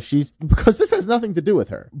 so she's, because this has nothing to do with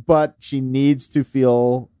her, but she needs to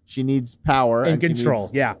feel, she needs power And she control,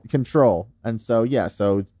 needs yeah. control. And so,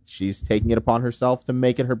 so she's taking it upon herself to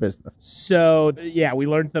make it her business. So, yeah, we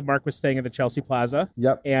learned that Mark was staying at the Chelsea Plaza.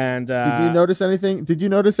 Yep. And Did you notice anything? Did you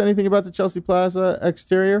notice anything about the Chelsea Plaza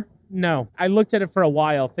exterior? No. I looked at it for a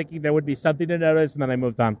while thinking there would be something to notice, and then I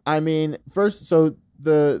moved on. I mean, first, so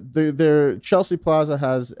the Chelsea Plaza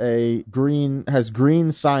has green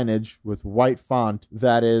signage with white font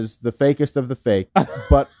that is the fakest of the fake,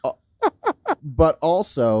 but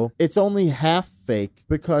also it's only half fake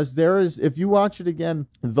because there is, if you watch it again,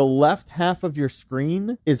 the left half of your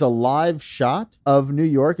screen is a live shot of New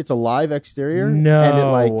York. It's a live exterior. No.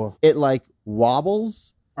 And it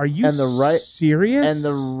wobbles. Are you and the serious? And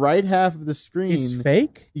the right half of the screen is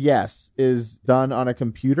fake? Yes, is done on a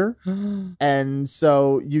computer. And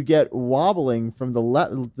so you get wobbling from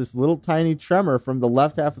the this little tiny tremor from the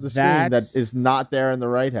left half of the screen that is not there in the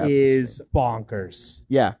right half. Is bonkers.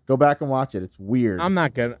 Yeah, go back and watch it. It's weird. I'm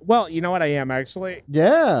not gonna. Well, you know what? I am actually.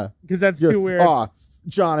 Yeah. Because that's too weird. Oh,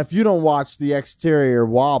 John, if you don't watch the exterior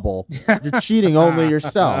wobble, you're cheating only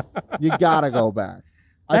yourself. You gotta go back.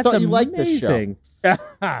 I thought you liked this show.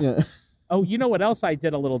 Yeah. Oh, you know what else I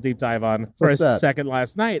did a little deep dive on for What's a that? second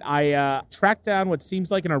last night? I tracked down what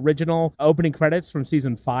seems like an original opening credits from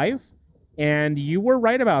season 5, and you were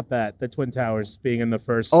right about that. The Twin Towers being in the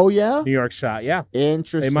first Oh, yeah? New York shot. Yeah,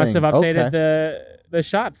 Interesting. they must have updated Okay. the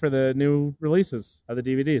shot for the new releases of the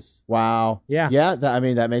DVDs. Wow. Yeah. Yeah,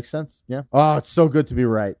 that makes sense. Yeah. Oh, it's so good to be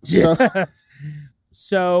right. So,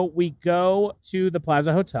 So we go to the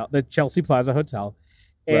Plaza Hotel, the Chelsea Plaza Hotel.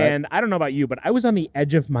 And I don't know about you, but I was on the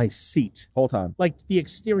edge of my seat. Whole time. Like the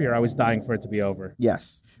exterior, I was dying for it to be over.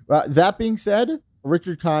 Yes. That being said,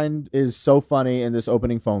 Richard Kind is so funny in this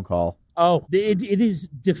opening phone call. Oh, it is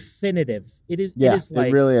definitive. It is. Yeah, it is like,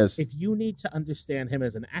 it really is. If you need to understand him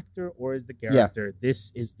as an actor or as the character,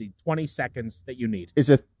 this is the 20 seconds that you need. It's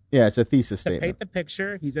a Yeah, it's a thesis To statement. paint the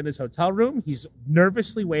picture, he's in his hotel room. He's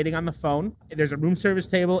nervously waiting on the phone. There's a room service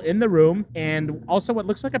table in the room, and also what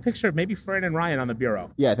looks like a picture of maybe Fran and Ryan on the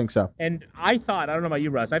bureau. Yeah, I think so. And I don't know about you,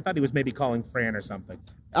 Russ, I thought he was maybe calling Fran or something.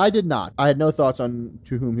 I did not. I had no thoughts on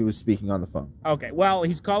to whom he was speaking on the phone Okay, well,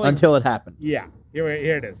 he's calling... until it happened. Yeah, here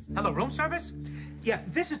it is. Hello, room service? Yeah,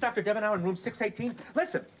 this is Dr. Devenow in room 618.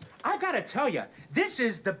 Listen, I've got to tell you, this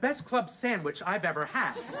is the best club sandwich I've ever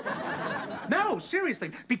had. No,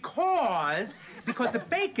 seriously, because the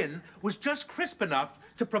bacon was just crisp enough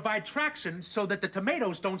to provide traction so that the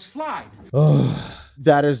tomatoes don't slide.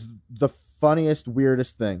 That is the funniest,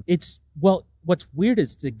 weirdest thing. Well, what's weird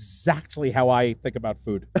is it's exactly how I think about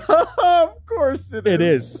food. Of course it is. It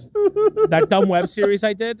is. That dumb web series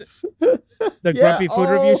I did, the Grumpy Food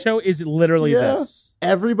Review Show, is literally this.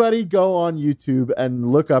 Everybody go on YouTube and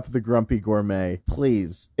look up The Grumpy Gourmet,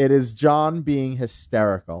 please. It is John being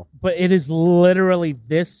hysterical. But it is literally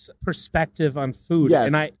this perspective on food.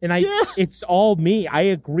 Yes. It's all me. I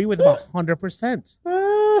agree with him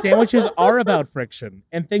 100%. Sandwiches are about friction,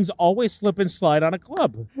 and things always slip and slide on a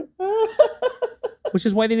club. Which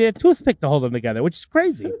is why they need a toothpick to hold them together, which is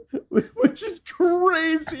crazy. Which is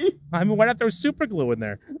crazy. I mean, why not throw super glue in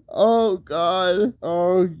there? Oh, God.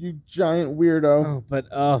 Oh, you giant weirdo.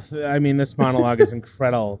 I mean, this monologue is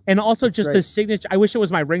incredible. And also just Great. the signature. I wish it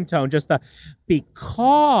was my ringtone, just the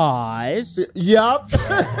because. Yup.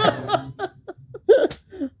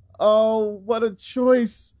 Oh, what a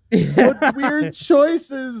choice. What weird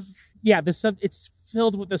choices. Yeah, it's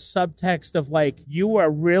filled with the subtext of like, you are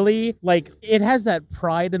really like, it has that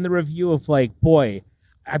pride in the review of like, boy,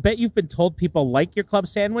 I bet you've been told people like your club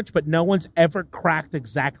sandwich, but no one's ever cracked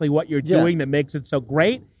exactly what you're doing that makes it so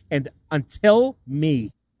great. And until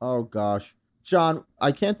me. Oh, gosh. John,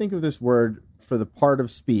 I can't think of this word for the part of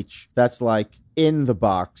speech that's like in the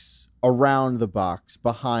box, around the box,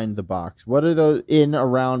 behind the box. What are those in,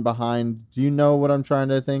 around, behind? Do you know what I'm trying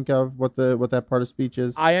to think of? What that part of speech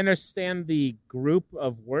is? I understand the group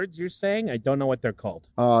of words you're saying. I don't know what they're called.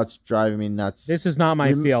 Oh, it's driving me nuts. This is not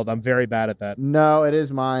my field. I'm very bad at that. No, it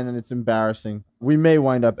is mine, and it's embarrassing. We may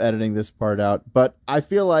wind up editing this part out, but I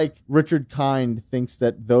feel like Richard Kind thinks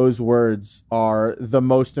that those words are the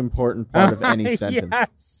most important part of any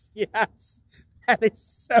sentence. Yes. That is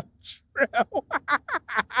so true.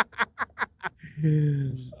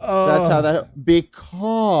 That's how that...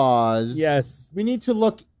 Because... Yes. We need to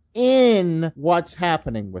look in what's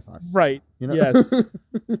happening with us. Right. You know? Yes.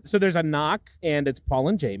 So there's a knock, and it's Paul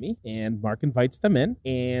and Jamie, and Mark invites them in,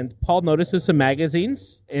 and Paul notices some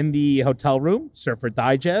magazines in the hotel room, Surfer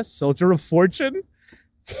Digest, Soldier of Fortune.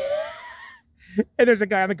 And there's a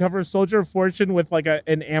guy on the cover of Soldier of Fortune with like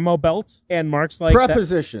an ammo belt, and Mark's like...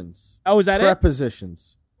 Prepositions. Oh, is that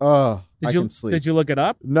Prepositions. Oh, I can sleep. Did you look it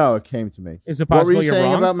up? No, it came to me. Is it possible what were you you're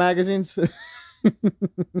saying wrong? about magazines?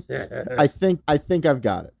 I think I've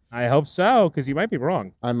got it. I hope so, because you might be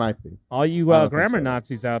wrong. I might be. All you grammar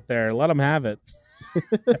Nazis out there, let them have it.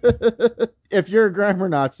 If you're a grammar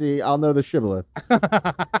Nazi, I'll know the shibboleth.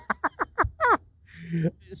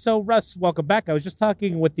 So, Russ, welcome back. I was just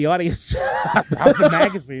talking with the audience about the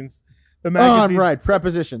magazines. Oh, I'm right.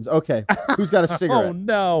 Prepositions. Okay. Who's got a cigarette? Oh,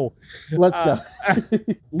 no. Let's go.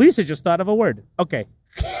 Lisa just thought of a word. Okay.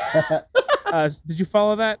 Did you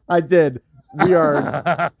follow that? I did. We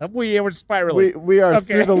are... we're spiraling. We are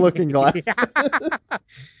through the looking glass.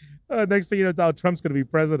 Next thing you know, Donald Trump's going to be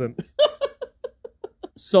president.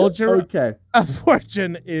 Soldier of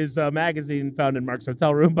Fortune is a magazine found in Mark's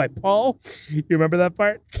hotel room by Paul. You remember that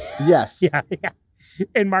part? Yes. Yeah.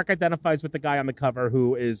 And Mark identifies with the guy on the cover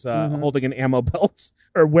who is holding an ammo belt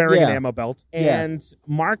or wearing an ammo belt. And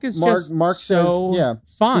Mark is Mark so says,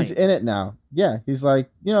 fine. He's in it now. Yeah. He's like,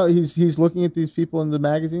 he's looking at these people in the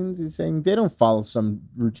magazines. He's saying they don't follow some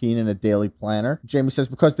routine in a daily planner. Jamie says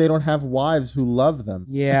because they don't have wives who love them.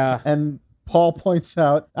 Yeah. And Paul points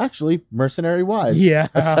out, actually, Mercenary Wives. Yeah.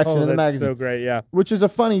 A section in the magazine. So great, yeah. Which is a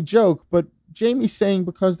funny joke, but Jamie saying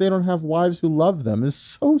because they don't have wives who love them is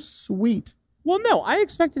so sweet. Well, no, I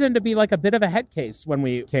expected him to be like a bit of a head case when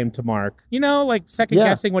we came to Mark. Like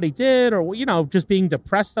second-guessing what he did or, just being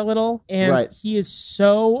depressed a little. And he is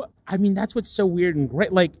so... I mean, that's what's so weird and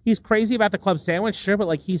great. Like, he's crazy about the club sandwich, sure, but,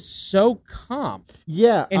 like, he's so calm.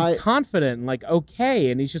 Yeah. And confident and, like,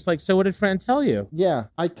 okay. And he's just like, so what did Fran tell you? Yeah.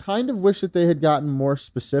 I kind of wish that they had gotten more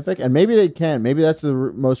specific. And maybe they can. Maybe that's the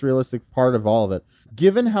most realistic part of all of it.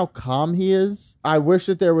 Given how calm he is, I wish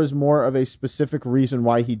that there was more of a specific reason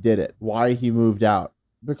why he did it, why he moved out.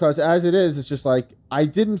 Because as it is, it's just like, I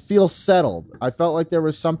didn't feel settled. I felt like there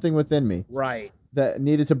was something within me. Right. That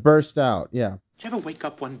needed to burst out. Yeah. Did you ever wake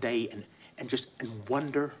up one day and just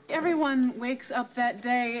wonder. Everyone wakes up that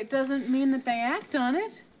day. It doesn't mean that they act on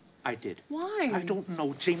it. I did. Why? I don't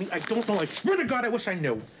know, Jamie. I don't know. I swear to God, I wish I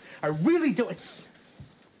knew. I really do.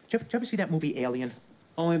 Did you ever see that movie Alien?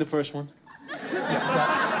 Only the first one.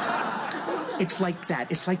 It's like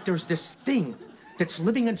that. It's like there's this thing that's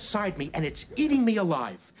living inside me, and it's eating me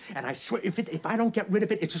alive. And I swear, if I don't get rid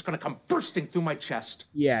of it, it's just going to come bursting through my chest.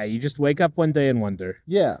 Yeah, you just wake up one day and wonder.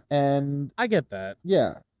 Yeah, and I get that.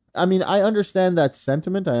 yeah. I mean, I understand that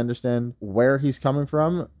sentiment. I understand where he's coming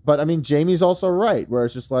from. But, I mean, Jamie's also right, where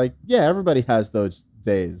it's just like, yeah, everybody has those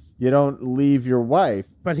days. You don't leave your wife.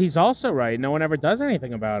 But he's also right. No one ever does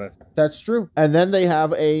anything about it. That's true. And then they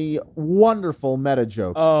have a wonderful meta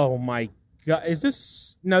joke. Oh, my God. Is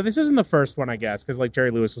this... No, this isn't the first one, I guess, because, like,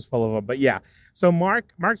 Jerry Lewis was full of them. But, yeah. So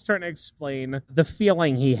Mark's trying to explain the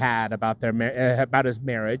feeling he had about about his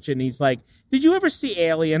marriage. And he's like, did you ever see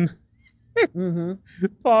Alien? Mm-hmm.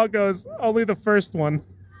 Paul goes, only the first one.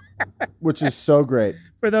 Which is so great.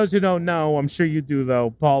 For those who don't know, I'm sure you do,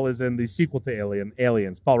 though, Paul is in the sequel to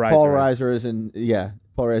Aliens. Paul Reiser. Paul Reiser is in,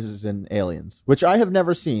 Paul Reiser is in Aliens, which I have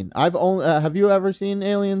never seen. Have you ever seen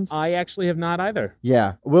Aliens? I actually have not either.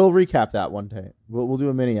 Yeah, we'll recap that one day. We'll do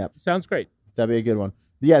a mini ep. Sounds great. That'd be a good one.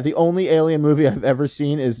 Yeah, the only Alien movie I've ever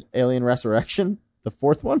seen is Alien Resurrection, the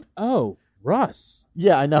fourth one. Oh, Russ.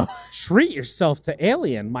 Yeah, I know. Treat yourself to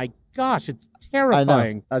Alien. My gosh, it's terrifying.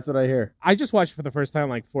 I know. That's what I hear. I just watched it for the first time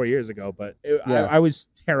like 4 years ago, but I was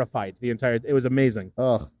terrified it was amazing.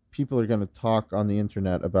 Ugh. People are going to talk on the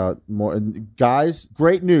internet about more. Guys,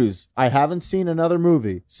 great news. I haven't seen another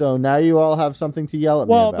movie, so now you all have something to yell at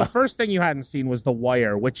me about. Well, the first thing you hadn't seen was The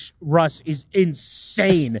Wire, which, Russ, is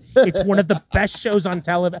insane. It's one of the best shows on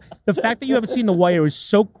television. The fact that you haven't seen The Wire is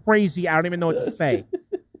so crazy, I don't even know what to say.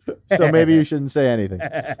 So maybe you shouldn't say anything.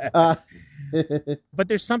 But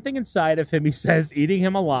there's something inside of him, he says, eating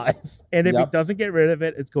him alive. And if he doesn't get rid of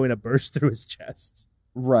it, it's going to burst through his chest.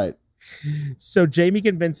 Right. So Jamie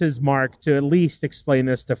convinces Mark to at least explain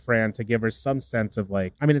this to Fran to give her some sense of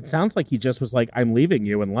like, I mean, it sounds like he just was like, I'm leaving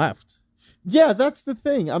you, and left. Yeah, that's the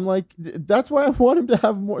thing. I'm like, that's why I want him to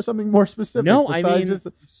have something more specific. No, I mean,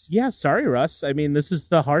 yeah, sorry, Russ. I mean, this is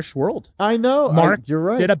the harsh world. I know. Mark you're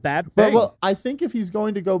right. did a bad thing. Well, I think if he's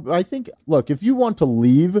going to go, look, if you want to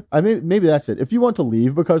leave, maybe that's it. If you want to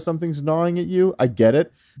leave because something's gnawing at you, I get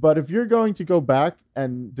it. But if you're going to go back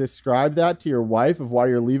and describe that to your wife of why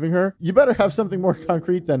you're leaving her, you better have something more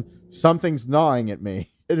concrete than something's gnawing at me.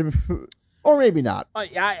 Or maybe not.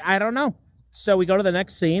 I don't know. So we go to the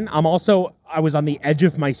next scene. I was on the edge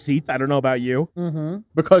of my seat. I don't know about you. Mm-hmm.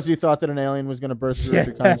 Because you thought that an alien was going to burst through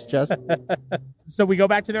Richard Kine's chest. So we go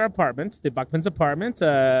back to their apartment, the Buckman's apartment,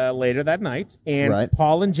 later that night. And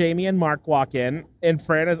Paul and Jamie and Mark walk in, and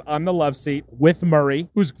Fran is on the love seat with Murray,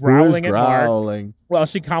 who's growling at Mark. Well,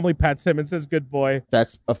 she calmly pets him and says, good boy.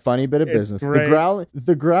 That's a funny bit of business. Great.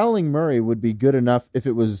 The growling Murray would be good enough if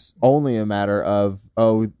it was only a matter of,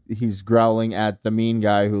 he's growling at the mean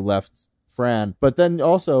guy who left Fran. But then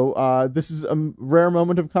also, this is a rare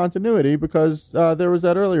moment of continuity because there was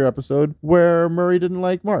that earlier episode where Murray didn't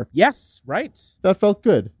like Mark. Yes, right. That felt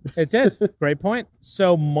good. It did. Great point.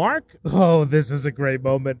 So Mark, this is a great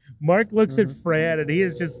moment. Mark looks at Fran and he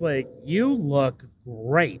is just like, you look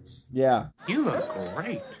great. Yeah. You look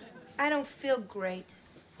great. I don't feel great.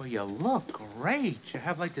 Well, you look great. You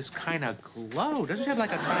have like this kind of glow. Doesn't you have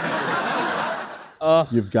like a kind of...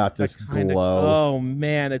 You've got this glow. Oh,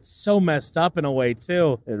 man. It's so messed up in a way,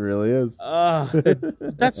 too. It really is.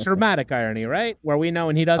 That's dramatic irony, right? Where we know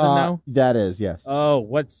and he doesn't know? That is, yes. Oh,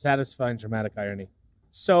 what satisfying dramatic irony.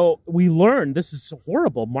 So we learn, this is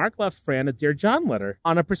horrible, Mark left Fran a Dear John letter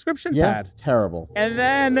on a prescription pad. Terrible. And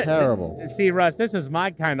then... Terrible. See, Russ, this is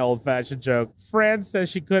my kind of old-fashioned joke. Fran says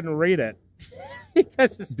she couldn't read it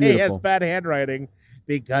because he has bad handwriting.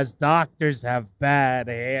 Because doctors have bad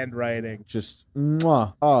handwriting. Just,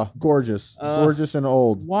 mwah. Oh, gorgeous. Gorgeous and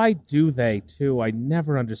old. Why do they, too? I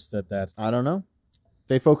never understood that. I don't know.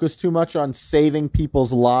 They focus too much on saving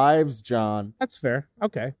people's lives, John. That's fair.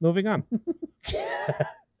 Okay, moving on.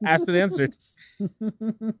 Asked and answered.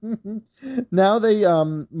 Now they,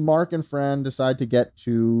 Mark and Fran decide to get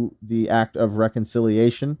to the act of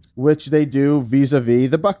reconciliation, which they do vis-a-vis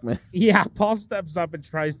the Buckman. Yeah, Paul steps up and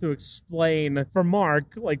tries to explain for Mark,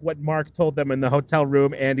 like what Mark told them in the hotel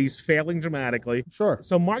room, and he's failing dramatically. Sure.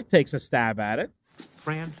 So Mark takes a stab at it.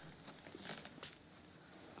 Fran,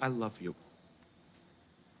 I love you.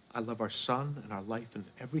 I love our son and our life and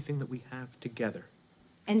everything that we have together.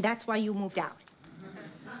 And that's why you moved out.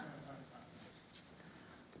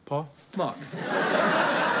 Paul? Mark.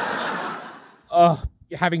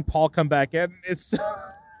 Having Paul come back in is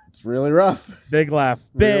It's really rough. Big laugh.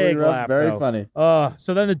 Really Big rough, laugh. very though. funny.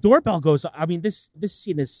 So then the doorbell goes. I mean, this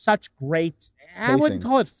scene is such great. I wouldn't Pacing.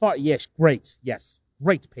 call it far. Yes, great. Yes,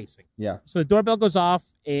 great pacing. Yeah. So the doorbell goes off,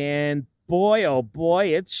 and boy, oh boy,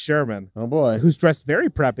 it's Sherman, Oh boy. who's dressed very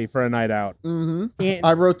preppy for a night out. Mm-hmm. And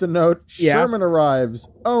I wrote the note. Yeah. Sherman arrives.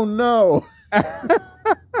 Oh no.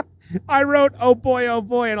 I wrote, oh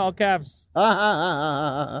boy, in all caps.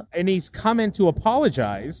 And he's come in to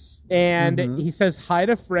apologize, and he says hi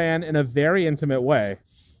to Fran in a very intimate way.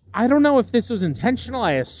 I don't know if this was intentional.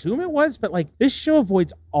 I assume it was, but like this show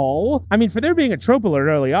avoids all. I mean, for there being a trope alert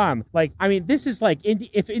early on, like, I mean, this is like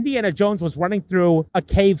if Indiana Jones was running through a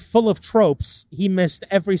cave full of tropes, he missed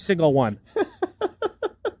every single one.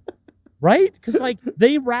 Right? Because, like,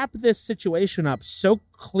 they wrap this situation up so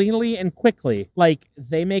cleanly and quickly. Like,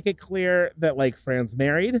 they make it clear that, like, Fran's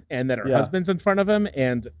married and that her husband's in front of him,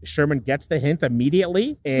 and Sherman gets the hint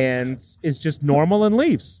immediately and is just normal and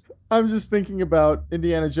leaves. I'm just thinking about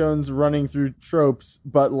Indiana Jones running through tropes,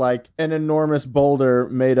 but like an enormous boulder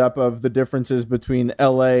made up of the differences between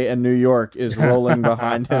L.A. and New York is rolling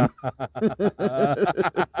behind him.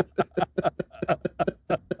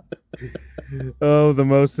 Oh, the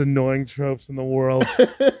most annoying tropes in the world.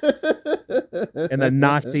 And the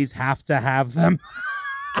Nazis have to have them.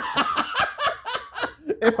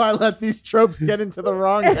 If I let these tropes get into the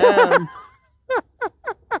wrong hands.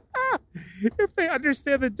 If they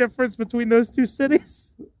understand the difference between those two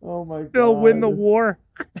cities, oh my God, they'll win the war.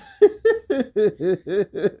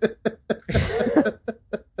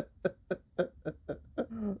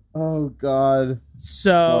 Oh God.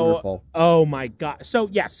 So, Wonderful. oh my God. So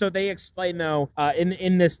yeah, so they explain though,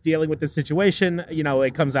 in this dealing with the situation, you know,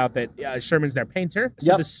 it comes out that Sherman's their painter. So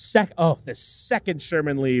Yep. the second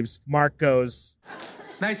Sherman leaves, Mark goes,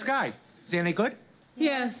 Nice guy. Is he any good?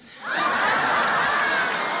 Yes.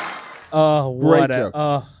 oh, what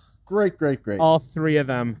Great joke. Great. all three of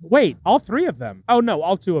them. Wait, all three of them? Oh no,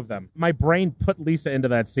 all two of them. My brain put Lisa into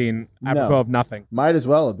that scene apropos No. of nothing. Might as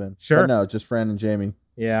well have been. Sure. But no, just Fran and Jamie.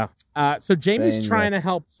 Yeah. So Jamie's Saying trying yes. to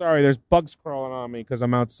help. Sorry, there's bugs crawling on me because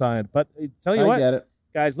I'm outside. But tell you I what, get it.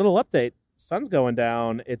 guys, little update. Sun's going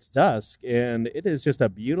down. It's dusk, and it is just a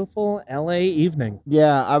beautiful LA evening.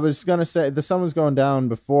 Yeah, I was going to say the sun was going down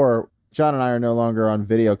before. John and I are no longer on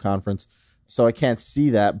video conference, so I can't see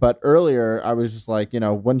that. But earlier, I was just like, you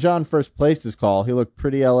know, when John first placed his call, he looked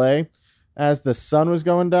pretty LA. As the sun was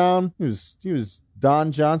going down, he was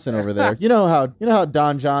Don Johnson over there. You know how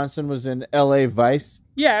Don Johnson was in LA Vice?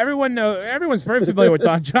 Yeah, everyone's very familiar with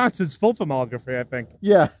Don Johnson's full filmography, I think.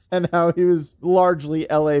 Yeah, and how he was largely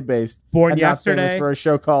LA based. Born and Yesterday. Not famous for a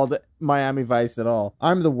show called Miami Vice at all.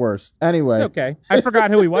 I'm the worst. Anyway. It's okay. I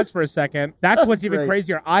forgot who he was for a second. That's what's even Great.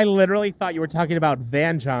 crazier. I literally thought you were talking about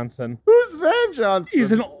Van Johnson. Who's Van Johnson?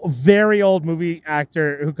 He's a very old movie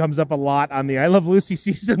actor who comes up a lot on the I Love Lucy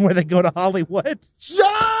season where they go to Hollywood.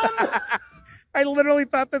 John! I literally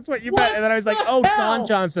thought that's what you meant. And then I was like, oh, Don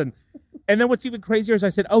Johnson. And then what's even crazier is I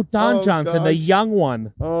said, oh, Don Oh, Johnson, the gosh. young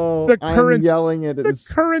one. Oh, The current- I'm yelling at The it.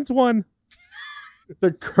 current one.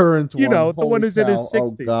 The current one. You know, the Holy one who's in his cow.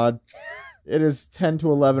 60s. Oh, God. It is 10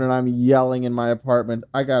 to 11, and I'm yelling in my apartment.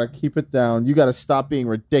 I got to keep it down. You got to stop being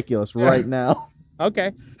ridiculous right now.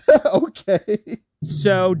 Okay. Okay.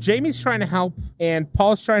 So Jamie's trying to help, and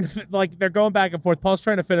Paul's trying to, like, they're going back and forth. Paul's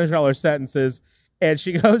trying to finish all her sentences, and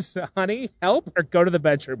she goes, honey, help or go to the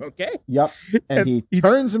bedroom, okay? Yep. And And he he-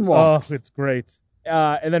 turns and walks. Oh, it's great.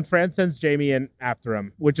 And then Fran sends Jamie in after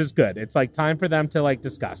him, which is good. It's like time for them to like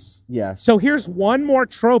discuss. Yes. So here's one more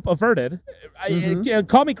trope averted. Mhm.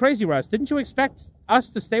 Call me crazy, Russ. Didn't you expect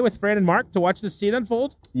us to stay with Fran and Mark to watch the scene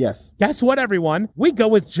unfold? Yes. Guess what, everyone? We go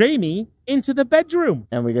with Jamie into the bedroom.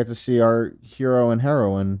 And we get to see our hero and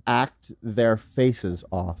heroine act their faces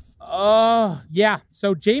off. Oh, yeah.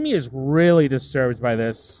 So Jamie is really disturbed by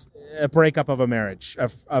this breakup of a marriage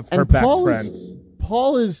of her And best Paul friends.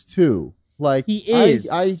 Paul is too. Like He is.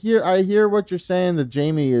 I hear what you're saying that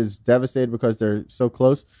Jamie is devastated because they're so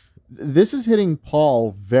close. This is hitting Paul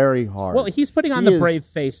very hard. Well, he's putting on He the is- brave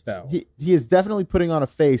face, though. He is definitely putting on a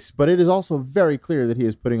face, but it is also very clear that he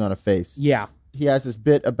is putting on a face. Yeah. He has this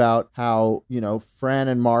bit about how, you know, Fran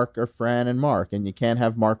and Mark are Fran and Mark, and you can't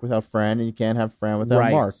have Mark without Fran, and you can't have Fran without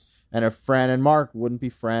Right. Mark. And if Fran and Mark wouldn't be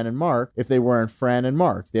Fran and Mark, if they weren't Fran and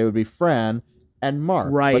Mark, they would be Fran and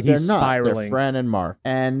Mark. Right, But they're he's not. spiraling. They're Fran and Mark.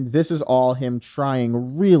 And this is all him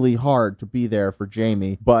trying really hard to be there for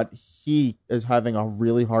Jamie, but he is having a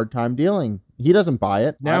really hard time dealing. He doesn't buy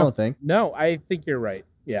it, I don't think. No, I think you're right.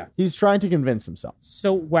 Yeah. He's trying to convince himself.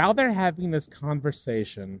 So while they're having this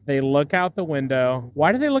conversation, they look out the window.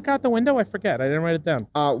 Why do they look out the window? I forget. I didn't write it down.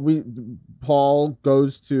 Paul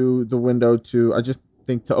goes to the window to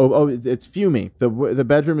think to it's Fumie. The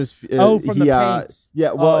bedroom is from the paint.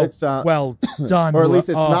 Yeah, well, it's well done. or at least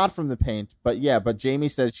it's not from the paint. But yeah, but Jamie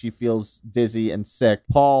says she feels dizzy and sick.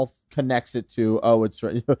 Paul connects it to it's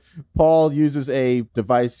Paul uses a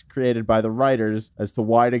device created by the writers as to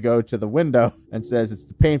why to go to the window and says it's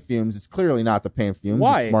the paint fumes. It's clearly not the paint fumes.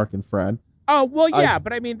 Why? It's Mark and Fred. Oh well, yeah,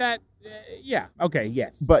 but I mean that. Yeah. Okay.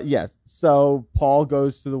 Yes. But yes, so Paul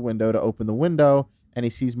goes to the window to open the window, and he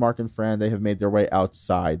sees Mark and Fran. They have made their way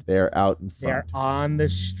outside. They're out in front. They're on the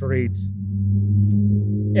street.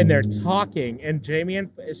 And they're talking. And Jamie and...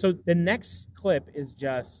 So the next clip is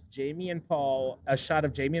just Jamie and Paul, a shot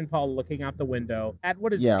of Jamie and Paul looking out the window at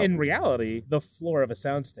what is, in reality, the floor of a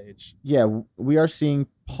soundstage. Yeah, we are seeing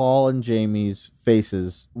Paul and Jamie's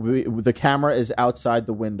faces. The camera is outside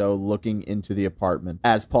the window looking into the apartment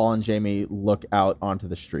as Paul and Jamie look out onto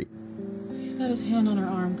the street. He's got his hand on her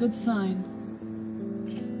arm. Good sign.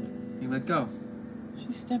 He let go.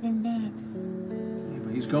 She's stepping back. Yeah,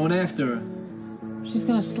 but he's going after her. She's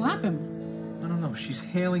gonna slap him. No. She's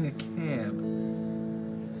hailing a cab.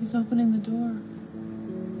 He's opening the door.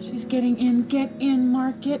 She's getting in. Get in,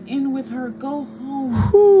 Mark. Get in with her. Go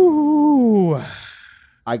home. Ooh.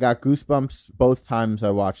 I got goosebumps both times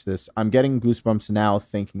I watched this. I'm getting goosebumps now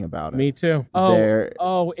thinking about it. Me too. Guys,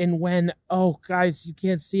 you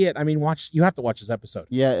can't see it. I mean, you have to watch this episode.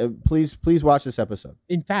 Yeah, please watch this episode.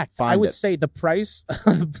 In fact, I would say the price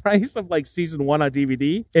of like season 1 on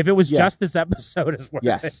DVD, if it was just this episode, is worth it.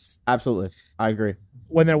 Yes, absolutely. I agree.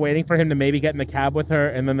 When they're waiting for him to maybe get in the cab with her,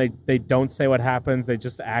 and then they don't say what happens, they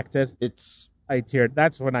just act it. That's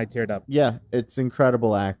when I teared up. Yeah, it's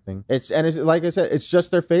incredible acting. It's like I said, it's just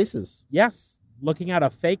their faces. Yes, looking out a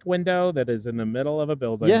fake window that is in the middle of a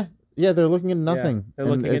building. Yeah, they're looking at nothing. Yeah, they're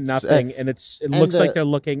looking at nothing, and it looks like they're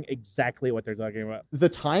looking exactly what they're talking about. The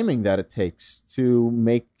timing that it takes to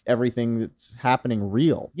make everything that's happening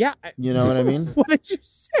real. Yeah, you know what I mean. What did you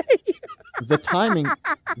say? The timing,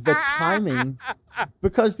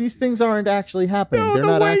 because these things aren't actually happening. No, they're the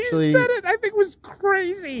not way actually. You said it, I think was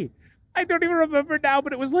crazy. I don't even remember now,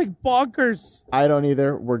 but it was like bonkers. I don't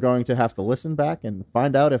either. We're going to have to listen back and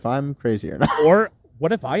find out if I'm crazy or not. Or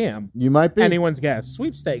what if I am? You might be. Anyone's guess.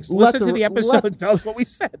 Sweepstakes. Listen to the episode and tell us what we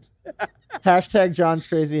said. Hashtag John's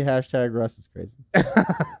crazy. Hashtag Russ is crazy.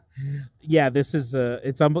 Yeah, this is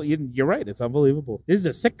it's unbelievable. You're right. It's unbelievable. This is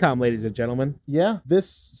a sitcom, ladies and gentlemen. Yeah,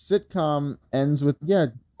 this sitcom ends with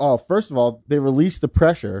Oh, first of all, they release the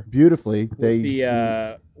pressure beautifully.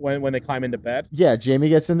 When they climb into bed. Yeah, Jamie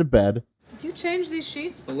gets into bed. Did you change these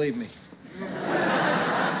sheets? Believe me.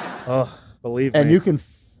 Oh, believe me. And you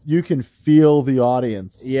can feel the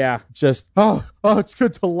audience. Yeah. Just it's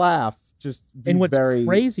good to laugh. Just and what's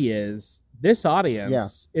crazy is this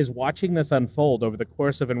audience is watching this unfold over the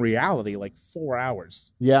course of, in reality, like 4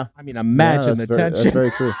 hours. Yeah. I mean, imagine the tension. That's very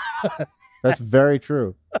true. That's very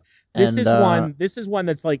true. This is one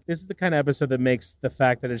that's like, this is the kind of episode that makes the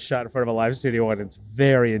fact that it's shot in front of a live studio audience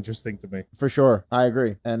very interesting to me. For sure. I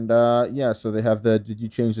agree. And so they have did you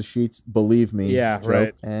change the sheets? Believe me. Yeah, joke.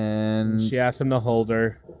 right. And she asks him to hold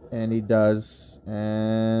her. And he does.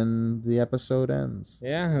 And the episode ends.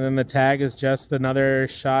 Yeah, and then the tag is just another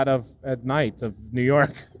shot at night of New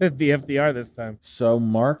York at the FDR this time. So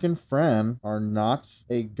Mark and Fran are not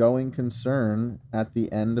a going concern at the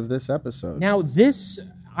end of this episode. Now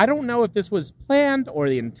I don't know if this was planned or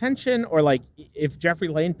the intention or like if Jeffrey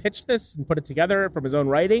Lane pitched this and put it together from his own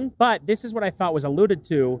writing, but this is what I thought was alluded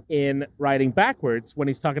to in Riding Backwards when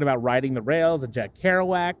he's talking about riding the rails and Jack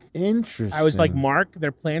Kerouac. Interesting. I was like, Mark,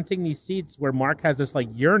 they're planting these seeds where Mark has this like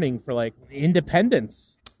yearning for like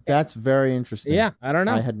independence. That's very interesting. Yeah, I don't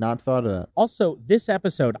know. I had not thought of that. Also, this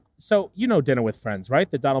episode, so you know Dinner with Friends, right?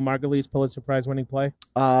 The Donald Margulies Pulitzer Prize winning play?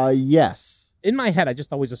 Yes. In my head, I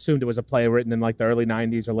just always assumed it was a play written in like the early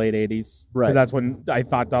 90s or late 80s. Right. Because that's when I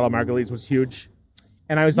thought Donald Margulies was huge.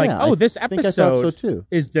 And I was like, this I thought episode so too.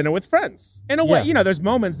 is Dinner with Friends. In a way, there's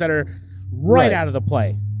moments that are right out of the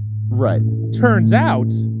play. Right. Turns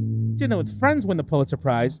out, Dinner with Friends won the Pulitzer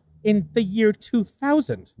Prize in the year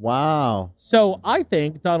 2000. Wow. So I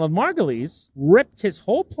think Donald Margulies ripped his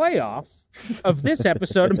whole play off of this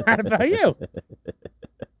episode of Mad About You.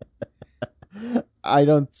 I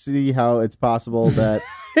don't see how it's possible that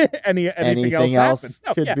anything else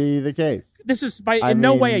could be the case. This is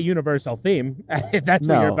no way a universal theme, if that's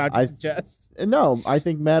what you're about to suggest. No, I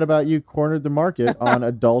think Mad About You cornered the market on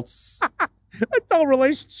adults. Adult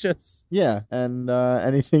relationships. Yeah, and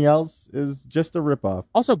anything else is just a ripoff.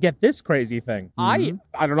 Also, get this crazy thing. I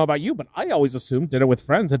don't know about you, but I always assumed Dinner with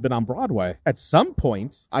Friends had been on Broadway at some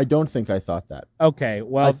point. I don't think I thought that. Okay,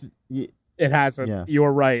 well... It hasn't. Yeah. You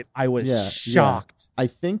were right. I was shocked. I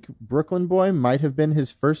think Brooklyn Boy might have been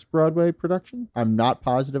his first Broadway production. I'm not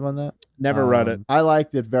positive on that. Never read it. I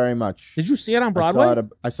liked it very much. Did you see it on Broadway?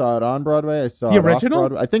 I saw it on Broadway. I saw The it original?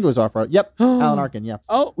 off-Broadway. I think it was off-Broadway. Yep, Alan Arkin, yeah.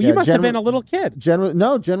 Oh, Yeah, you must Jen have been wa- a little kid. Jen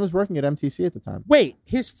was working at MTC at the time. Wait,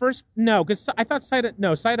 his first... No, because I thought Sight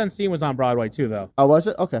Unseen was on Broadway, too, though. Oh, was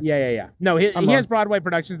it? Okay. Yeah. No, he I'm has wrong. Broadway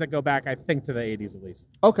productions that go back, I think, to the 80s at least.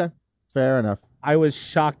 Okay. Fair enough. I was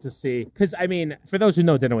shocked to see... Because, I mean, for those who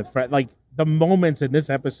know Dinner with Friends, like, the moments in this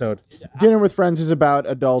episode... Dinner with Friends is about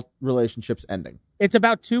adult relationships ending. It's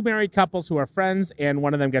about two married couples who are friends, and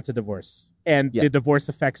one of them gets a divorce. And the divorce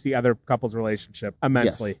affects the other couple's relationship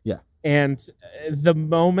immensely. Yes. Yeah. And the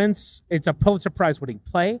moments, it's a Pulitzer Prize-winning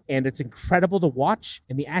play, and it's incredible to watch,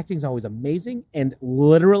 and the acting's always amazing, and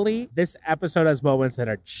literally, this episode has moments that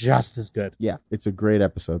are just as good. Yeah, it's a great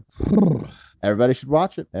episode. Everybody should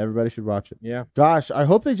watch it. Yeah. Gosh, I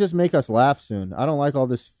hope they just make us laugh soon. I don't like all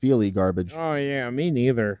this feely garbage. Oh, yeah, me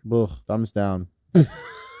neither. Ugh, thumbs down.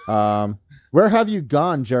 Where have you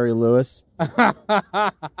gone, Jerry Lewis?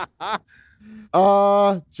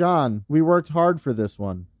 John, we worked hard for this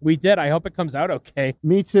one. We did. I hope it comes out okay.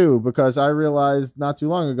 Me too, because I realized not too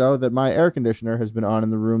long ago that my air conditioner has been on in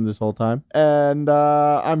the room this whole time. And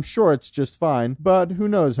I'm sure it's just fine, but who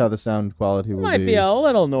knows how the sound quality will Might be. be a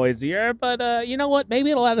little noisier, but you know what?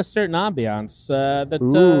 Maybe it'll add a certain ambiance that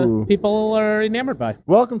Ooh. people are enamored by.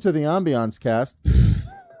 Welcome to the Ambiance Cast,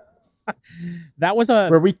 That was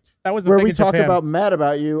where we the where thing we in talk Japan. about Mad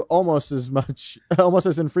About You almost as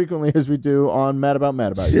infrequently as we do on Mad About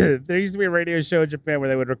You. There used to be a radio show in Japan where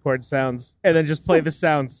they would record sounds and then just play the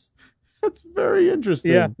sounds. That's very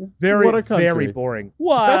interesting. Yeah, very, What a country. very boring.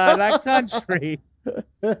 What a country.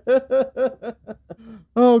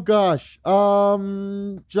 Oh gosh.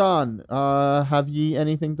 John, have ye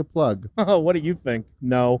anything to plug? Oh, what do you think?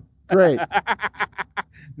 No. Great.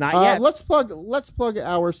 Not yet. Let's plug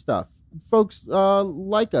our stuff. Folks,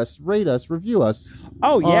 like us, rate us, review us.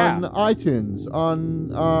 Oh, yeah. On iTunes,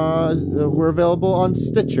 we're available on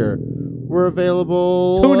Stitcher. We're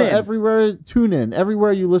available Tune in. everywhere. Tune in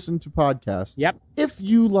everywhere you listen to podcasts. Yep. If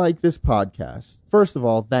you like this podcast, first of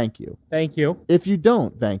all, thank you. Thank you. If you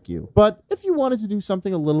don't, thank you. But if you wanted to do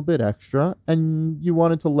something a little bit extra and you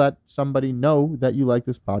wanted to let somebody know that you like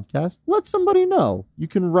this podcast, let somebody know. You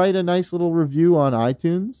can write a nice little review on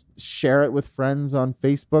iTunes, share it with friends on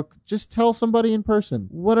Facebook, just tell somebody in person,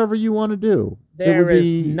 whatever you want to do. There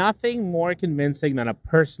is nothing more convincing than a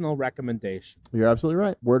personal recommendation. You're absolutely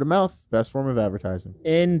right. Word of mouth, best form of advertising.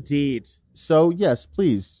 Indeed. So, yes,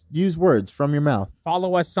 please use words from your mouth.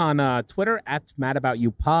 Follow us on Twitter at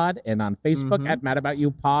MadAboutYouPod and on Facebook at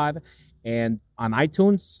MadAboutYouPod and on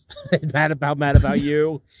iTunes Mad About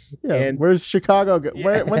You. Yeah, And where's Chicago?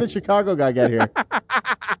 When did Chicago guy get here?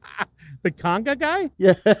 the conga guy?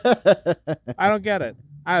 Yeah. I don't get it.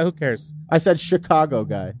 Who cares? I said Chicago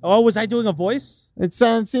guy. Oh, was I doing a voice? It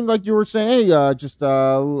seemed like you were saying, hey, just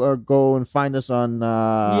go and find us on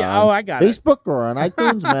I got it. Facebook or on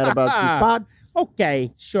iTunes, Mad About You Pod.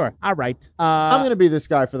 Okay, sure. All right. I'm going to be this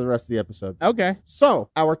guy for the rest of the episode. Okay. So,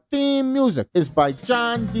 our theme music is by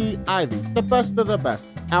John D. Ivy, the best of the best.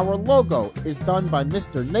 Our logo is done by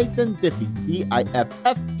Mr. Nathan Diffie,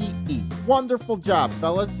 D-I-F-F-E-E. Wonderful job,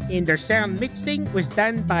 fellas. And their sound mixing was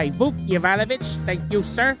done by Vuk Yovanovich. Thank you,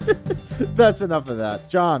 sir. That's enough of that.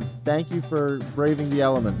 John, thank you for braving the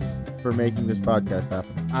elements for making this podcast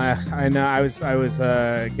happen. I know. I was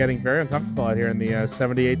getting very uncomfortable out here in the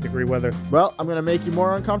 78-degree weather. Well, I'm going to make you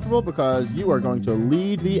more uncomfortable because you are going to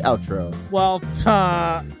lead the outro. Well,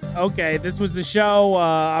 okay, this was the show.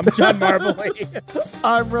 I'm John Marbley.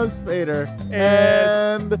 I'm Russ Fader.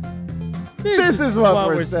 And this is what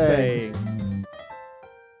we're saying.